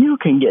machines, you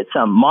can get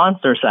some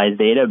monster-sized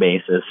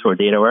databases for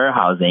data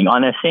warehousing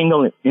on a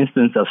single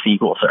instance of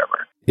SQL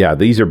Server. Yeah,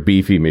 these are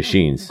beefy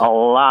machines. A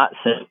lot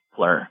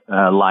simpler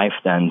life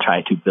than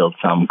try to build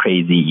some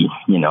crazy,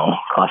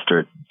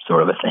 clustered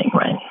sort of a thing,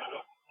 right?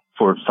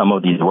 For some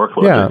of these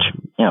workloads,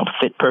 which,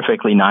 fit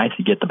perfectly nice,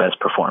 you get the best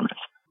performance.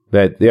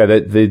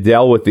 The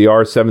Dell with the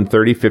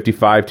R730,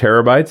 55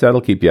 terabytes,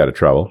 that'll keep you out of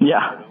trouble.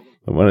 Yeah.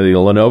 One of the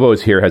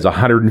Lenovo's here has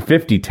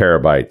 150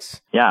 terabytes.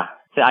 Yeah.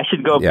 So I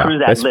should go through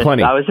that list.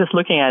 Plenty. I was just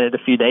looking at it a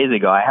few days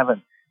ago. I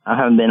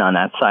haven't been on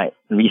that site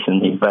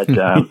recently, but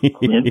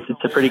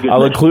it's a pretty good I'll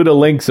list. include a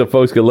link so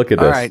folks can look at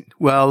this. All right.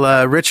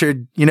 Well,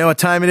 Richard, you know what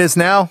time it is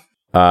now?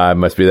 It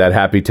must be that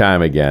happy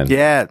time again.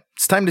 Yeah.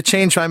 It's time to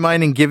change my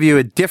mind and give you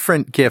a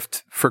different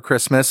gift for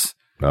Christmas.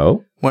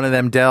 Oh? One of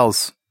them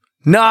Dells.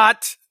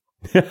 Not.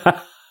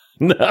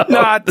 No.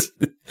 Not.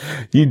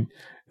 You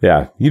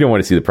don't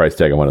want to see the price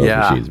tag on one of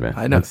those machines, man.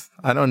 I know.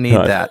 I don't need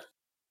that.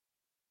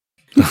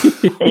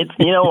 It's,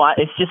 you know what?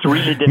 It's just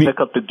really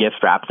difficult to gift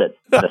wrap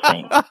the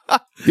thing.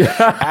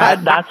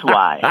 That's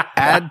why.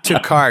 Add to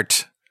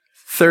cart.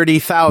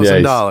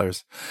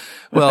 $30,000.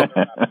 Well,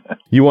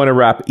 you want to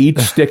wrap each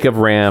stick of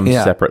RAM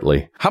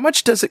separately. How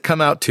much does it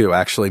come out to,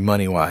 actually,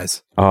 money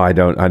wise? Oh, I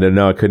don't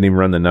know. I couldn't even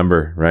run the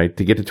number, right?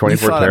 To get to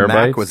 24 you thought terabytes. A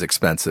Mac was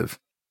expensive.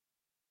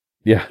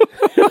 Yeah.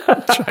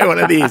 Try one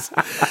of these.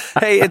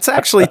 Hey, it's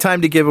actually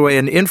time to give away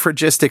an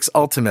Infragistics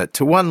Ultimate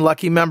to one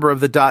lucky member of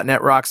the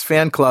 .NET Rocks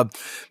fan club.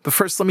 But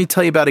first, let me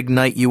tell you about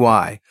Ignite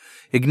UI.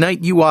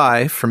 Ignite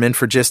UI from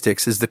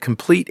Infragistics is the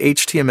complete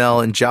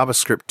HTML and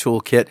JavaScript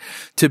toolkit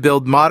to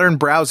build modern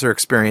browser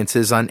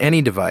experiences on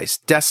any device,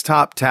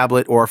 desktop,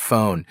 tablet, or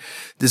phone.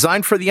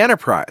 Designed for the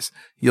enterprise,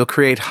 you'll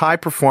create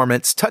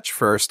high-performance,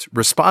 touch-first,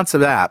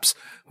 responsive apps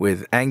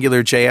with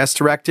Angular JS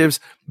directives,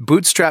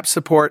 Bootstrap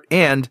support,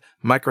 and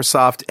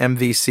Microsoft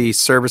MVC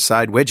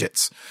server-side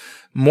widgets.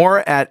 More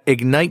at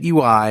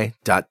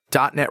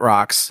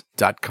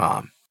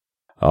igniteui.dotnetrocks.com.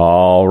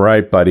 All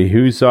right, buddy.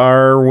 Who's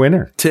our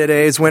winner?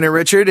 Today's winner,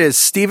 Richard, is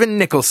Stephen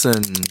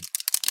Nicholson.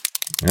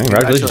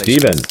 Congratulations,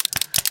 Stephen.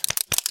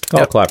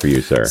 I'll clap for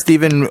you, sir.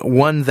 Stephen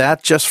won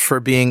that just for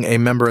being a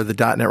member of the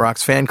 .NET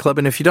Rocks fan club.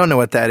 And if you don't know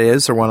what that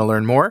is or want to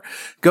learn more,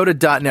 go to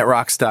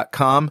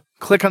 .netrocks.com,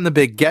 click on the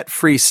big Get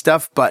Free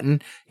Stuff button,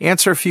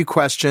 answer a few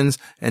questions,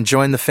 and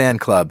join the fan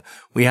club.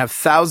 We have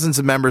thousands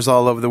of members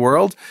all over the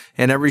world,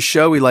 and every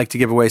show we like to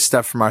give away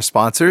stuff from our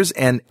sponsors,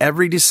 and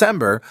every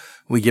December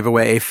we give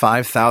away a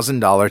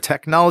 $5,000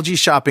 technology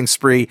shopping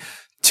spree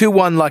to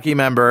one lucky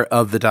member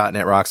of the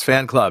 .NET Rocks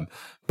fan club.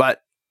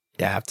 But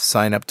you have to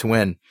sign up to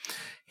win.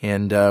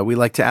 And we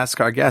like to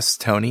ask our guests,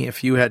 Tony,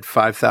 if you had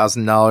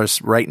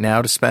 $5,000 right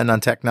now to spend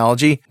on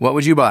technology, what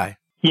would you buy?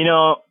 You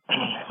know,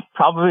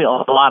 probably a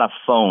lot of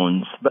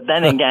phones. But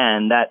then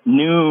again, that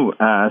new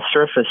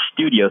Surface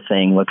Studio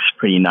thing looks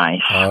pretty nice.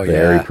 Oh, yeah.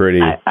 Very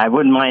pretty. I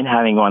wouldn't mind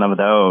having one of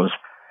those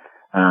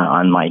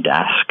on my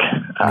desk.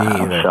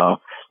 So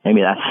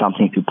maybe that's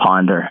something to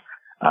ponder.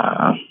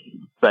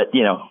 But,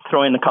 you know,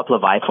 throw in a couple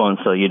of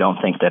iPhones so you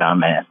don't think that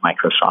I'm a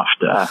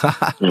Microsoft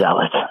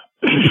zealot.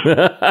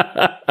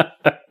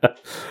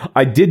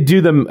 I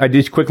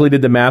just quickly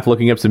did the math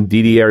looking up some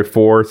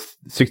DDR4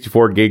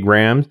 64 gig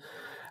RAM.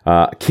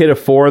 Kit of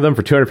 4 of them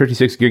for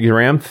 256 gigs of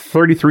RAM,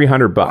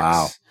 $3,300.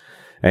 Wow.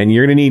 And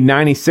you're going to need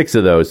 96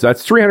 of those. So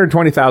that's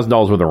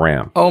 $320,000 worth of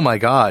RAM. Oh, my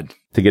God.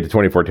 To get to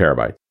 24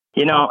 terabytes.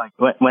 You know,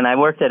 when I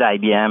worked at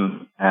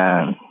IBM,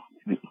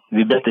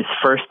 we built this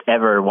first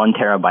ever 1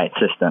 terabyte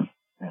system.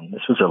 And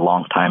this was a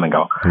long time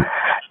ago.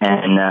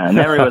 And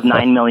memory was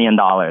 $9 million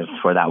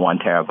for that 1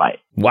 terabyte.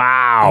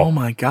 Wow. Oh,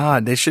 my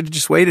God. They should have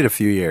just waited a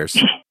few years.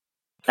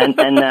 and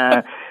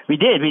we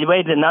did. We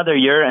waited another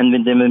year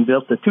and then we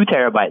built a 2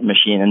 terabyte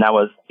machine, and that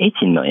was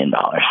 $18 million.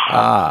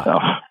 So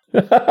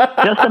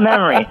just the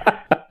memory.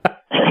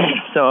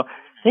 So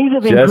things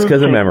have improved just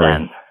because of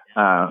memory.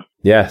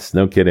 Yes,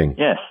 no kidding.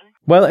 Yes.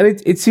 Well,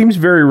 and it seems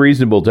very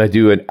reasonable to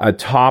do a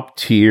top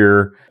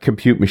tier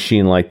compute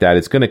machine like that.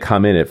 It's going to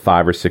come in at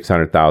 $500,000 or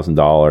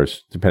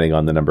 $600,000, depending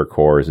on the number of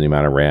cores and the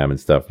amount of RAM and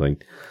stuff.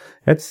 Like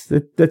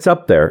that's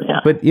up there. Yeah.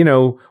 But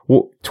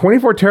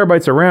 24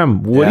 terabytes of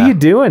RAM. What are you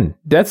doing?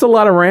 That's a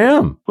lot of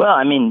RAM. Well,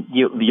 I mean,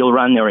 you'll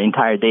run your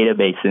entire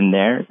database in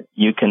there.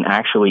 You can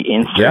actually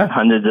insert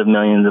hundreds of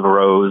millions of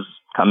rows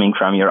coming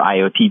from your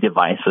IoT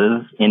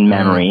devices in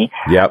memory.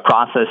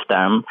 Process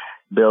them.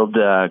 Build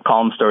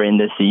column store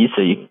indices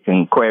so you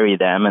can query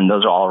them, and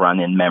those are all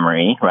run in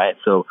memory, right?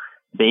 So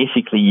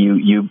basically,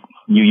 you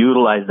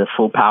utilize the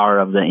full power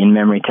of the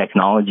in-memory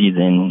technologies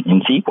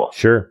in SQL.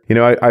 Sure.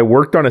 I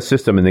worked on a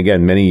system, and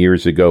again, many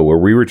years ago, where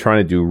we were trying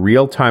to do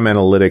real-time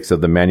analytics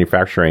of the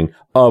manufacturing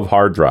of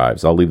hard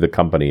drives. I'll leave the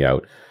company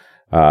out,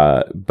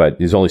 but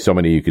there's only so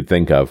many you could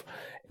think of.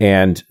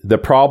 And the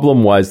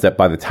problem was that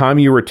by the time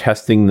you were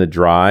testing the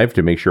drive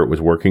to make sure it was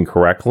working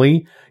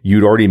correctly,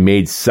 you'd already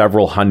made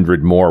several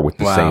hundred more with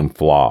the same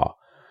flaw.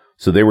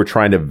 So they were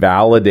trying to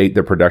validate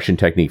the production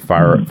technique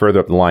further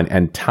up the line,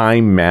 and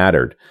time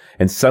mattered.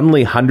 And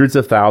suddenly hundreds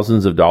of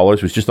thousands of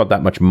dollars was just not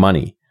that much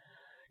money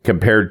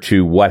compared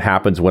to what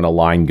happens when a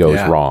line goes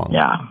wrong.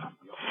 Yeah.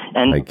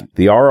 And like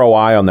the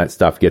ROI on that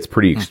stuff gets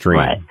pretty extreme.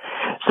 Right.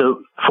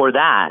 So for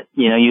that,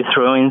 you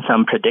throw in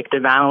some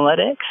predictive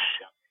analytics.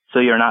 So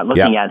you're not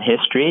looking at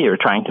history. You're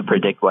trying to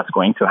predict what's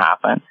going to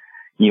happen.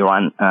 You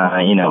run,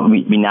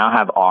 we now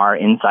have R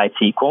inside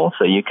SQL,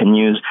 so you can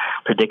use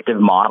predictive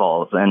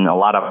models, and a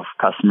lot of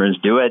customers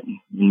do it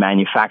in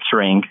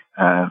manufacturing,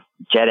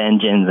 jet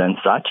engines and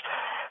such,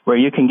 where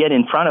you can get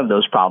in front of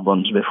those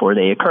problems before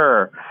they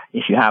occur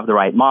if you have the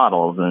right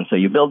models. And so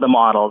you build the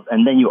models,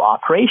 and then you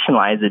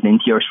operationalize it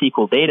into your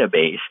SQL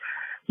database,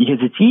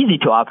 because it's easy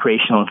to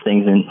operationalize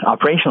things in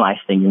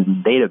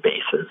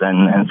databases,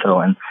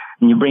 and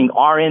when you bring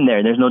R in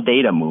there, there's no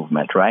data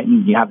movement, right?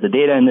 You have the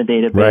data in the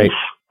database,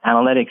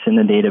 analytics in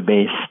the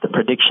database, the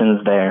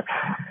predictions there,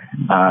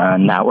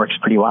 and that works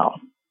pretty well.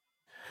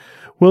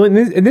 Well,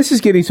 and this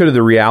is getting sort of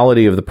the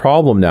reality of the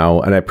problem now,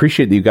 and I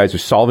appreciate that you guys are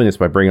solving this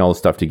by bringing all this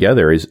stuff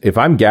together, is if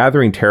I'm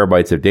gathering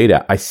terabytes of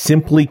data, I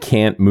simply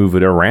can't move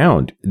it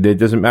around. It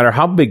doesn't matter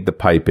how big the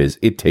pipe is.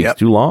 It takes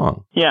too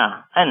long.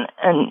 Yeah, and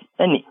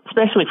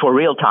especially for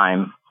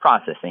real-time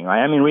processing,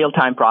 right? I mean,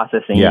 real-time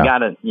processing,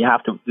 you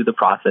have to do the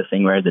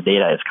processing where the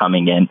data is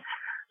coming in.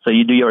 So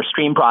you do your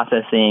stream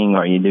processing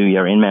or you do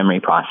your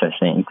in-memory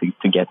processing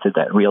to get to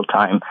that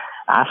real-time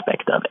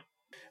aspect of it.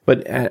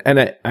 But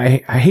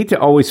I hate to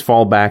always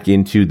fall back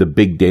into the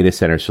big data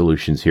center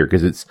solutions here,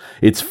 because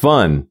it's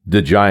fun,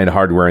 the giant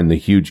hardware and the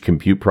huge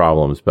compute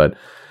problems. But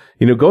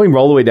Going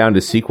all the way down to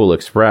SQL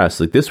Express,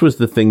 like this was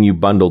the thing you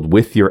bundled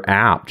with your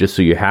app just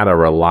so you had a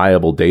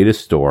reliable data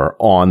store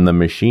on the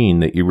machine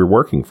that you were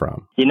working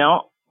from.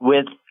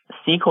 With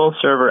SQL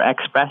Server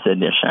Express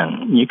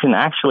Edition, you can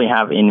actually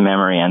have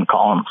in-memory and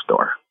column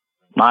store.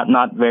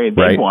 Not very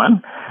big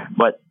one,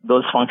 but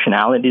those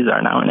functionalities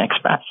are now in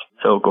Express.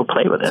 So go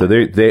play with it. So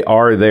they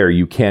are there.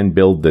 You can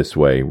build this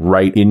way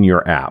right in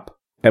your app.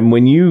 And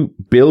when you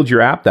build your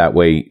app that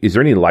way, is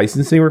there any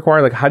licensing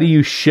required? Like, how do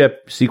you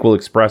ship SQL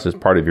Express as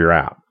part of your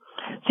app?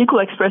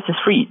 SQL Express is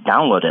free.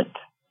 Download it.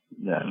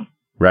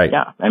 Right.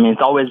 Yeah.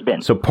 It's always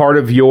been. So part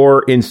of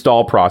your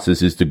install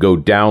process is to go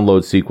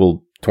download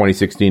SQL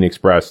 2016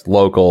 Express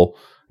local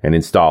and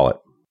install it.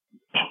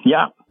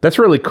 Yeah. That's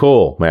really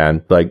cool,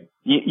 man. Like,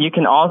 you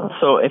can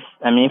also, if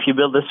you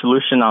build a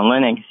solution on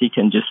Linux, you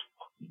can just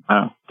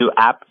do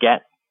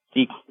apt-get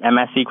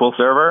MS SQL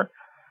Server,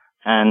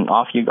 and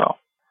off you go.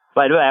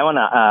 By the way, I want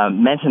to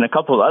mention a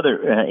couple of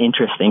other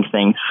interesting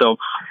things. So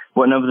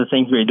one of the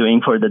things we're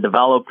doing for the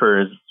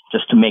developers,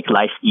 just to make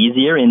life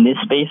easier in these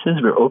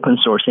spaces, we're open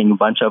sourcing a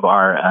bunch of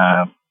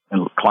our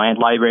client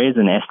libraries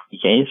and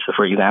SDKs. So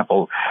for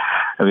example,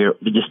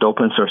 we just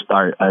open sourced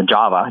our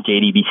Java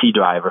JDBC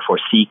driver for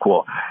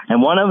SQL.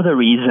 And one of the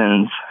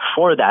reasons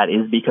for that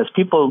is because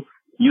people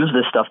use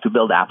this stuff to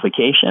build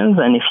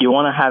applications. And if you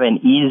want to have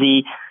an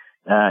easy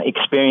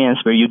experience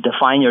where you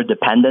define your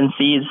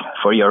dependencies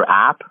for your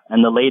app,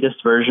 and the latest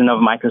version of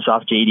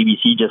Microsoft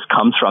JDBC just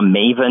comes from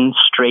Maven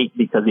straight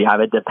because you have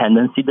a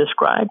dependency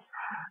described,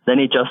 then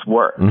it just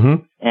works.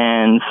 Mm-hmm.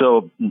 And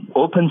so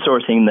open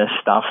sourcing this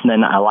stuff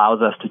then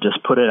allows us to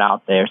just put it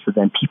out there so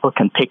then people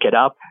can pick it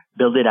up,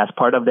 build it as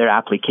part of their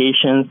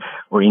applications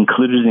or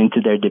include it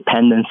into their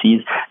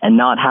dependencies and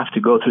not have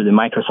to go through the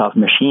Microsoft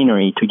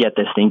machinery to get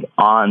this thing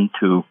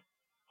onto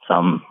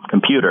some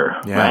computer,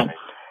 right?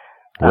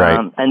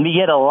 Right. And we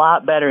get a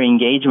lot better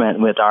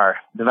engagement with our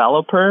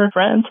developer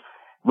friends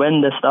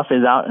when the stuff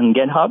is out in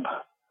GitHub.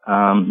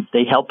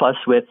 They help us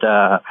with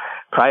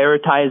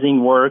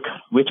prioritizing work,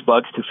 which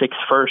bugs to fix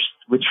first,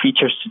 which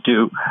features to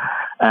do.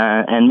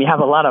 And we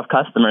have a lot of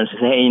customers who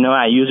say, hey,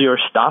 I use your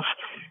stuff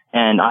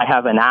and I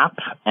have an app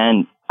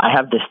and I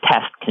have this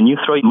test. Can you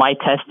throw my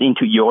test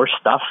into your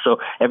stuff? So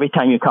every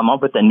time you come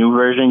up with a new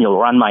version, you'll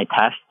run my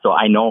test so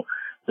I know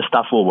the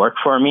stuff will work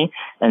for me.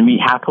 And we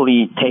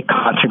happily take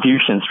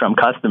contributions from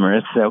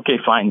customers. Say, okay,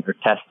 fine, your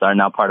tests are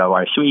now part of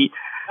our suite.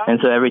 And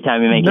so every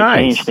time we make a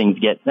change, things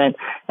get done.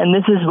 And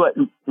this is what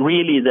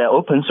really the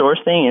open source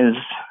thing is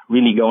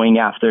really going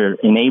after,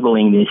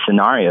 enabling these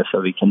scenarios so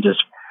we can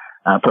just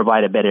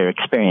provide a better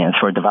experience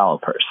for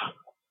developers.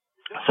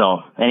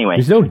 So anyway.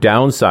 There's no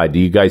downside to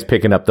you guys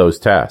picking up those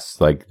tests.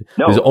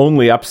 There's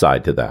only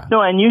upside to that.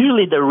 No, and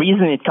usually the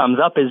reason it comes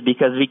up is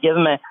because we give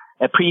them a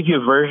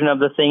preview version of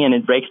the thing and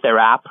it breaks their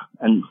app.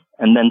 And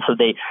then so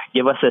they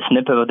give us a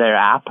snippet of their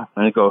app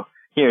and they go,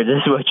 here, this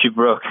is what you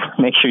broke.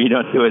 Make sure you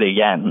don't do it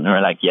again. And we're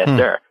like, yes,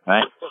 sir.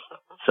 Right?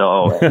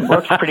 So it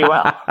works pretty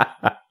well.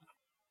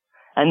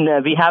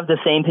 And we have the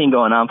same thing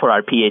going on for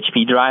our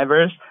PHP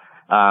drivers.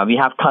 We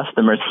have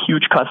customers,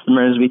 huge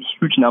customers with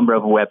huge number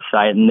of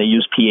websites, and they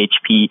use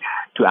PHP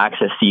to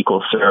access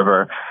SQL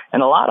Server.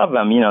 And a lot of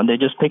them, they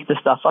just pick the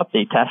stuff up,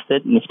 they test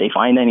it, and if they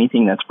find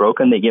anything that's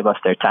broken, they give us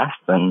their test,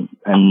 and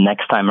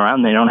next time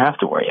around, they don't have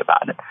to worry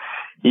about it.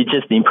 It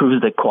just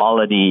improves the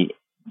quality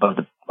of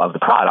the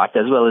product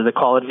as well as the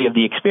quality of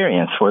the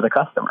experience for the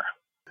customer.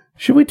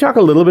 Should we talk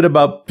a little bit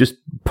about just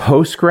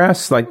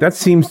Postgres? That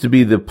seems to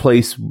be the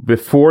place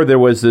before there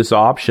was this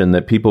option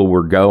that people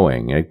were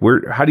going.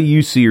 How do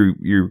you see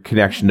your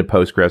connection to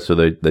Postgres or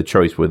the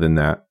choice within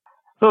that?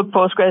 So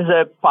Postgres is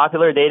a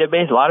popular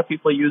database. A lot of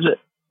people use it.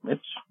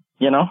 It's,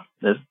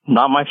 there's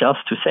not much else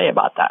to say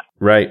about that.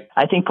 Right.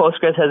 I think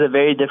Postgres has a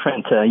very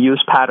different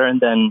use pattern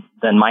than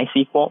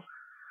MySQL.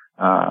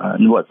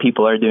 And what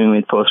people are doing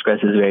with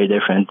Postgres is very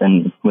different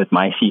than with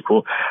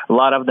MySQL. A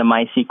lot of the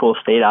MySQL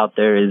state out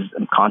there is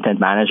a content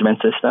management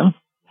system.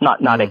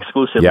 Not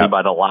exclusively,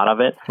 but a lot of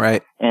it.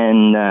 Right.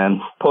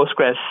 And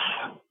Postgres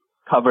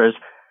covers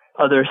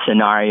other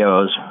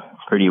scenarios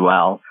pretty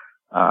well.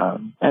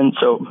 And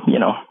so,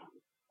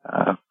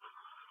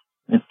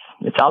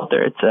 it's out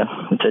there. It's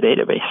a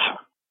database.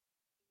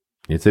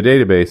 It's a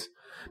database.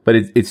 But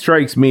it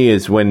strikes me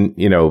as when,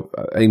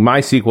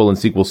 MySQL and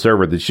SQL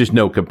Server, there's just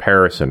no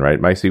comparison, right?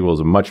 MySQL is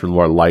a much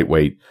more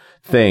lightweight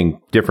thing,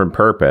 different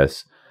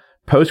purpose.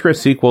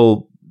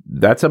 PostgreSQL,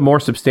 that's a more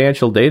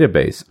substantial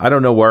database. I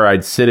don't know where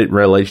I'd sit it in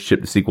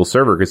relationship to SQL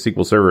Server because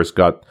SQL Server has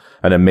got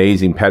an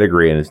amazing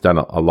pedigree and it's done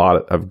a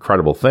lot of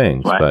incredible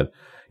things. Right. But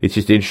it's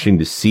just interesting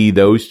to see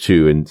those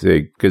two and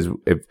because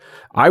if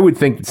I would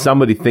think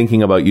somebody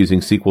thinking about using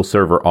SQL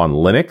Server on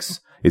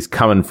Linux is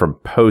coming from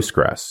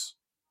Postgres.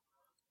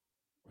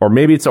 Or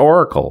maybe it's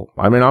Oracle.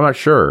 I'm not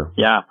sure.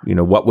 Yeah.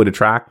 What would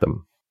attract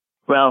them?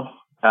 Well,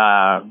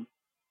 I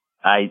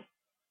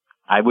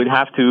would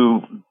have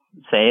to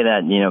say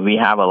that, we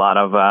have a lot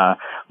of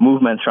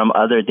movement from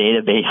other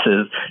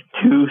databases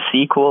to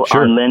SQL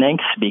on Linux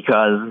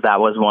because that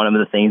was one of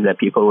the things that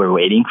people were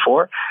waiting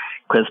for.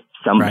 Because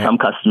some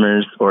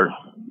customers or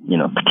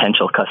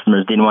potential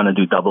customers didn't want to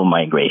do double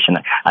migration.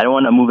 I don't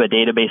want to move a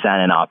database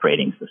and an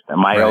operating system.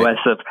 My OS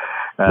of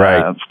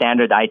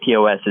standard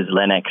ITOS is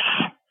Linux.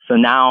 So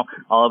now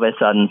all of a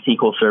sudden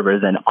SQL Server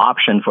is an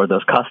option for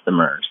those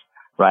customers,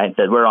 right?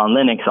 That were on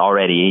Linux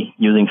already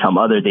using some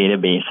other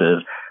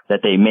databases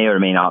that they may or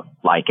may not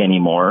like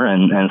anymore.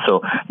 And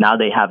so now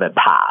they have a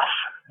path.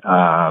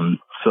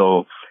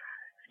 So,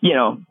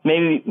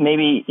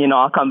 maybe,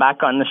 I'll come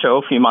back on the show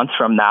a few months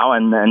from now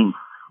and then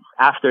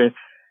after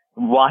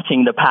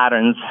watching the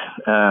patterns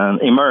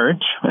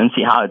emerge and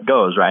see how it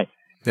goes, right?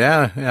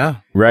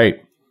 Yeah.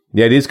 Right.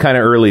 Yeah, it is kind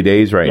of early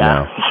days right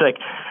now. It's like,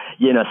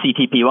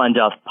 CTP1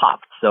 just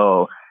popped.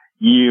 So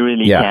you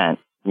really can't,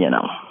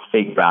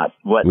 figure out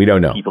what we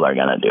don't know. People are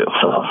going to do.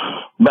 So,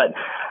 but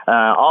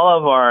all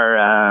of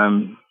our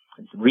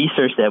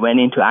research that went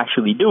into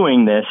actually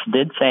doing this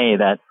did say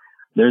that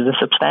there's a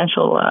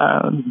substantial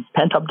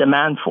pent-up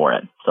demand for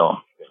it. So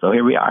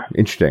here we are.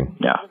 Interesting.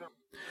 Yeah.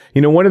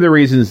 One of the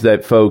reasons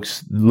that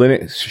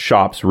Linux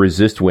shops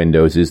resist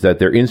Windows is that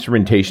their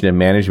instrumentation and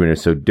management are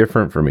so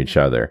different from each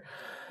other.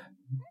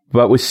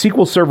 But with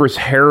SQL Server's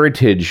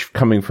heritage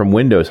coming from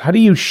Windows, how do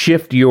you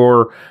shift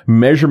your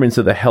measurements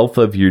of the health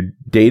of your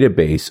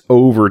database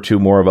over to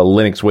more of a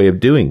Linux way of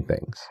doing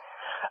things?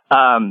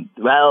 I'll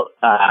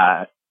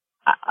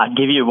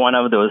give you one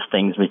of those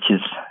things, which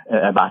is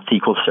about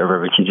SQL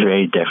Server, which is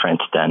very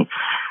different than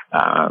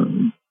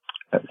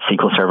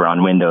SQL Server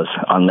on Windows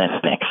on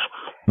Linux.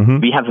 Mm-hmm.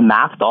 We have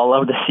mapped all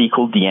of the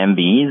SQL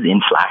DMVs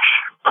in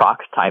 /proc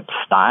type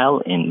style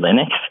in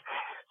Linux.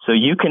 So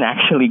you can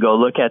actually go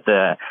look at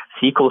the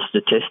SQL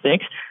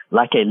statistics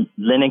like a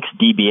Linux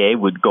DBA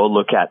would go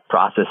look at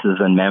processes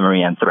and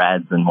memory and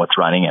threads and what's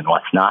running and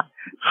what's not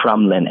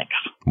from Linux.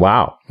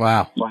 Wow.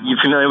 You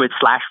familiar with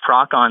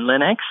 /proc on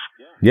Linux?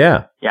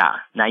 Yeah. Yeah.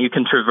 Now you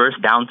can traverse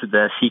down to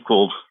the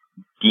SQL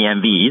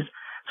DMVs.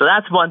 So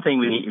that's one thing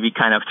we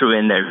kind of threw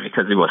in there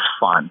because it was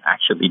fun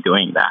actually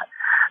doing that.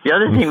 The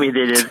other thing we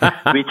did is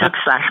we took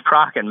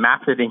 /proc and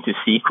mapped it into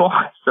SQL.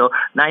 So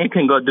now you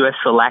can go do a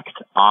select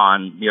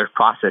on your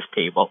process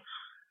table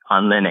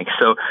on Linux.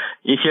 So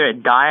if you're a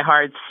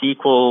diehard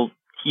SQL,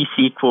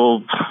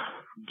 T-SQL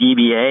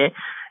DBA,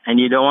 and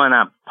you don't want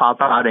to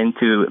pop out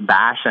into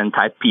bash and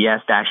type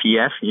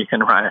ps-ef, you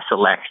can run a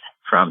select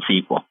from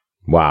SQL.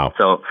 Wow.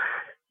 So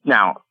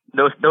now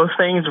those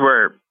things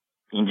were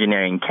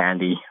engineering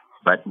candy,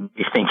 but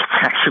we think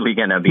it's actually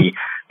going to be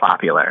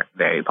popular,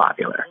 very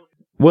popular.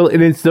 Well,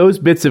 and it's those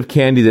bits of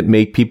candy that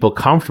make people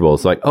comfortable.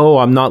 It's like, oh,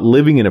 I'm not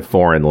living in a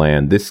foreign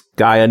land. This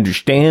guy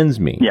understands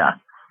me. Yeah.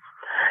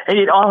 And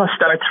it all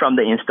starts from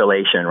the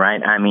installation,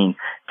 right? I mean,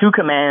 2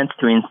 commands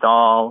to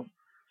install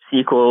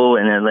SQL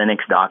in a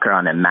Linux Docker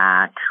on a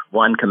Mac,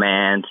 1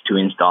 command to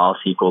install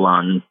SQL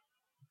on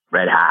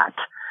Red Hat,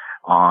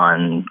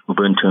 on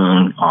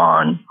Ubuntu,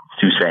 on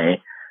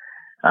SUSE.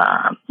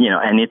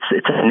 And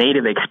it's a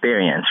native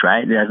experience,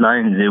 right? It has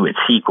nothing to do with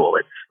SQL.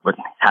 It's what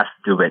has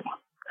to do with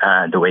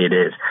the way it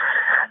is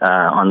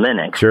on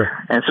Linux. Sure.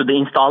 And so the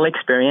install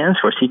experience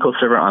for SQL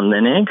Server on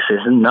Linux is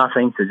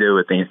nothing to do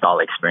with the install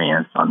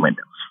experience on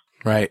Windows.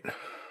 Right.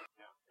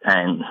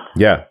 And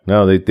yeah,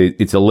 no,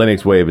 it's a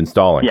Linux way of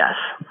installing. Yes.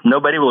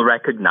 Nobody will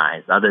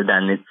recognize other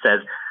than it says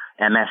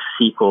MS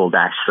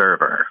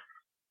SQL-server.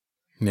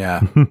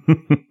 Yeah.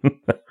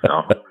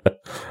 So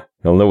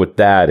I'll know what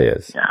that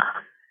is. Yeah.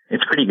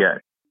 It's pretty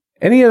good.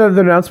 Any other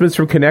announcements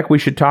from Connect we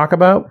should talk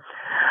about?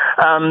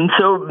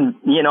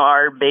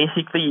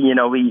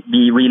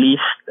 We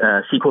released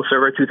SQL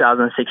Server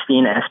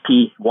 2016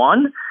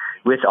 SP1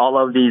 with all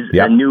of these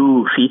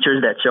new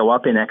features that show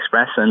up in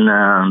Express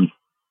and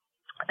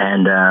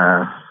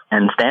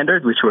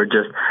Standard, which were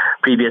just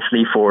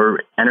previously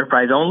for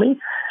enterprise only.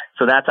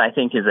 So that I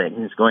think is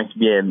going to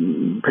be a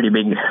pretty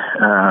big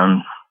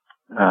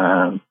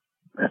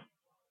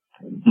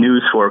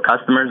news for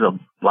customers. A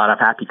lot of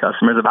happy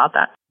customers about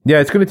that. Yeah,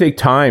 it's going to take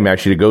time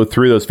actually to go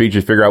through those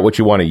features, figure out what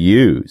you want to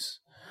use,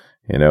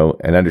 and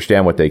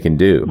understand what they can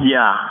do.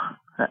 Yeah,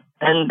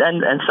 and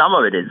some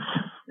of it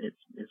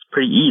it's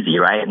pretty easy,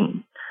 right?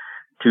 And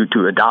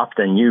to adopt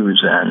and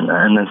use,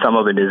 and then some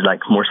of it is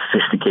like more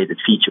sophisticated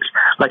features,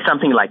 like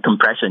something like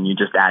compression. You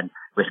just add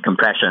with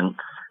compression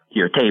to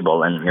your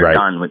table, and you're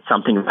done. With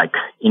something like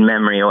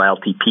in-memory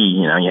OLTP,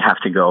 you have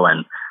to go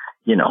and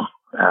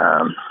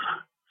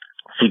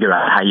figure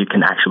out how you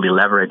can actually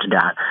leverage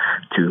that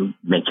to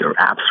make your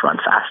apps run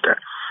faster.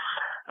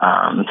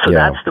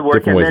 That's the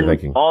work. And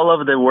then all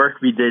of the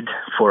work we did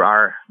for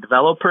our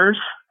developers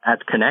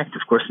at Connect,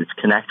 of course, it's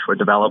Connect for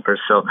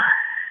developers. So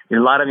there's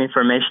a lot of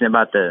information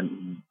about the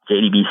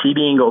JDBC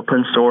being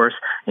open source.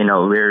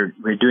 We're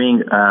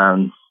doing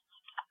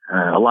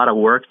a lot of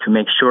work to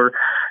make sure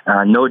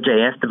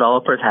Node.js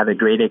developers have a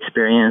great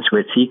experience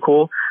with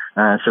SQL.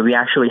 So we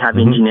actually have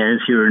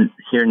engineers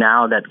here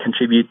now that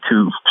contribute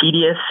to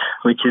TDS,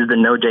 which is the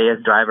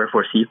Node.js driver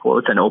for SQL.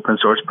 It's an open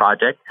source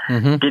project.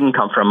 It didn't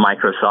come from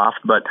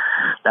Microsoft, but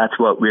that's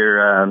what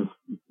we're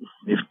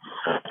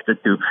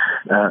expected to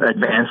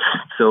advance.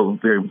 So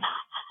we're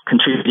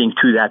contributing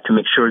to that to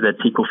make sure that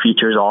SQL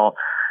features all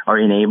are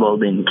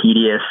enabled in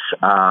PDS.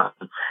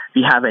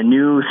 We have a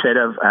new set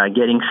of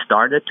getting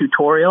started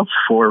tutorials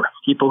for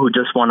people who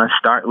just want to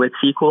start with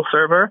SQL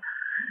Server.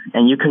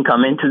 And you can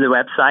come into the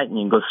website and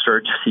you can go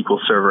search SQL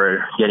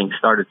Server getting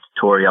started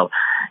tutorial.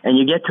 And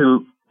you get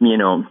to,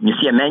 you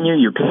see a menu,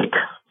 you pick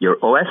your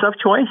OS of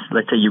choice.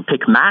 Let's say you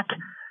pick Mac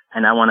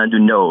and I want to do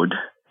Node.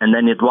 And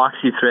then it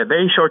walks you through a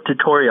very short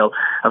tutorial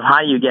of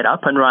how you get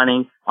up and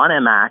running on a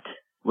Mac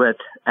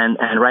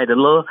and write a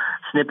little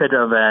snippet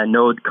of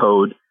Node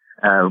code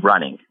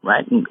running,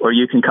 right? Or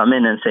you can come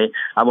in and say,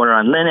 I want to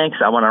run Linux,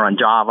 I want to run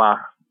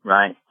Java,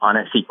 right, on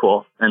a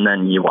SQL, and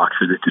then you walk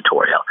through the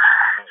tutorial.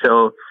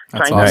 So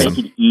trying to make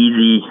it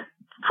easy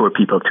for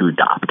people to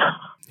adopt.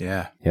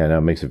 Yeah. Yeah, no,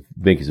 it makes it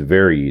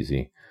very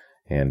easy.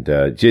 And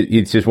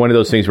it's just one of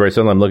those things where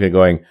suddenly I'm looking at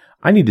going,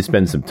 I need to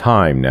spend some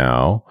time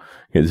now.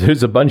 Because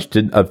there's a bunch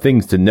of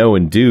things to know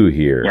and do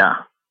here.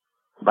 Yeah.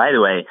 By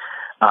the way,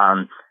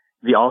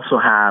 we also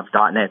have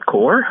 .NET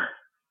Core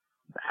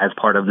as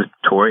part of the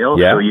tutorial.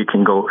 Yeah. So you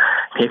can go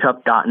pick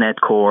up .NET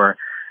Core,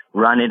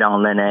 run it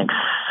on Linux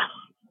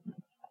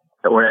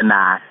or a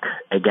Mac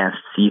against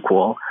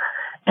SQL.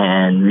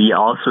 And we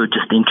also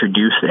just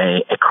introduced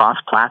a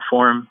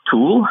cross-platform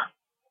tool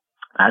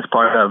as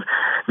part of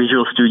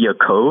Visual Studio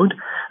Code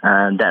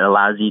that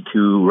allows you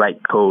to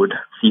write code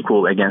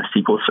SQL against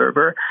SQL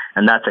Server.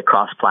 And that's a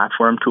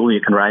cross-platform tool. You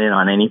can write it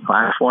on any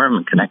platform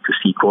and connect to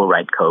SQL,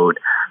 write code.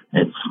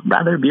 It's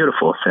rather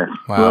beautiful. It's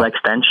a little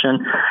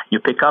extension. You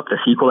pick up the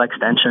SQL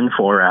extension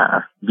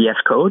for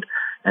VS Code,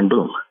 and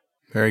boom.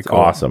 Very cool.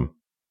 Awesome.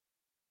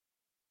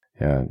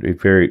 Yeah,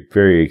 very,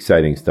 very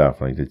exciting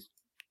stuff. Like it's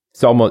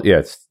almost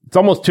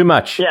too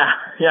much. Yeah.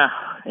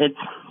 It's,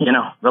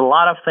 a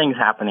lot of things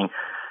happening.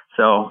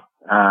 So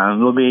it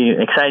will be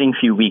an exciting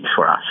few weeks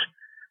for us.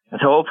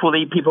 And so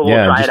hopefully people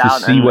will try it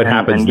out see what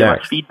happens and give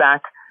next. us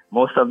feedback.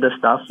 Most of the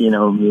stuff, we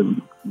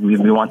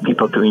want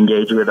people to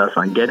engage with us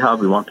on GitHub.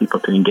 We want people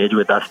to engage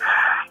with us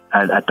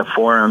at the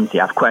forums. If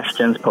you have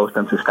questions, post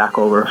them to Stack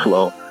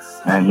Overflow,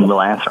 and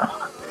we'll answer them.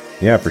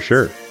 Yeah, for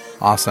sure.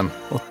 Awesome.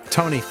 Well,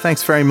 Tony,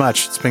 thanks very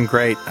much. It's been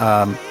great.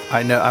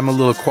 I know I'm a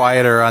little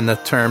quieter on the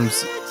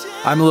terms.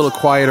 I'm a little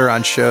quieter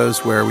on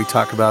shows where we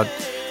talk about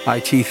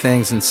IT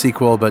things and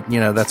SQL, but,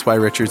 that's why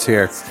Richard's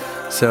here.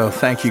 So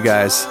thank you,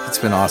 guys. It's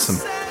been awesome.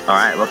 All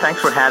right. Well,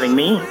 thanks for having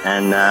me,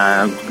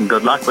 and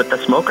good luck with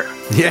the smoker.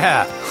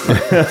 Yeah.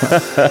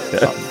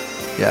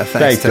 Yeah,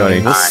 thanks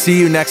Tony. We'll see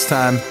you next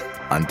time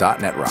on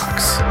 .NET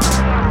Rocks.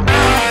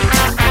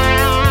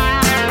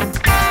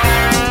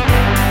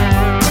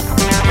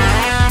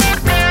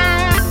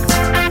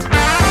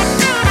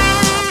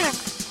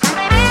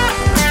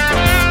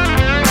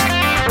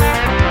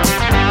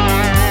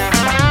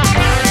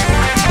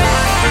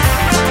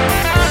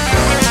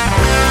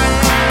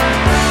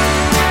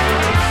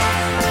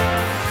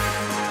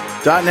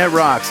 .NET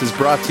Rocks is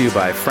brought to you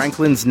by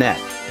Franklin's Net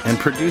and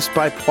produced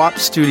by Pwop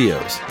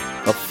Studios,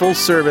 a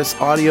full-service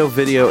audio,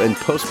 video, and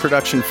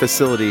post-production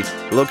facility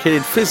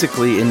located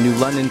physically in New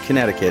London,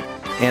 Connecticut,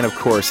 and of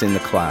course in the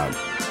cloud.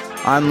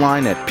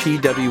 Online at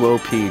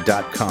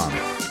pwop.com.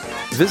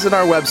 Visit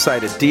our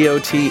website at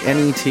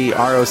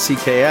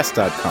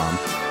dotnetrocks.com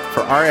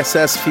for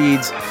RSS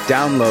feeds,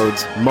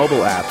 downloads,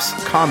 mobile apps,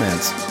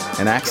 comments,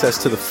 and access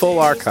to the full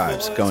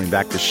archives going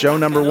back to show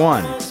number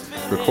 1,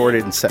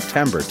 recorded in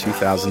September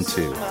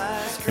 2002.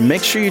 And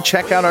make sure you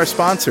check out our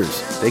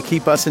sponsors. They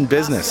keep us in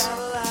business.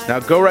 Now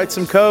go write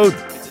some code.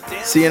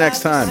 See you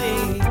next time.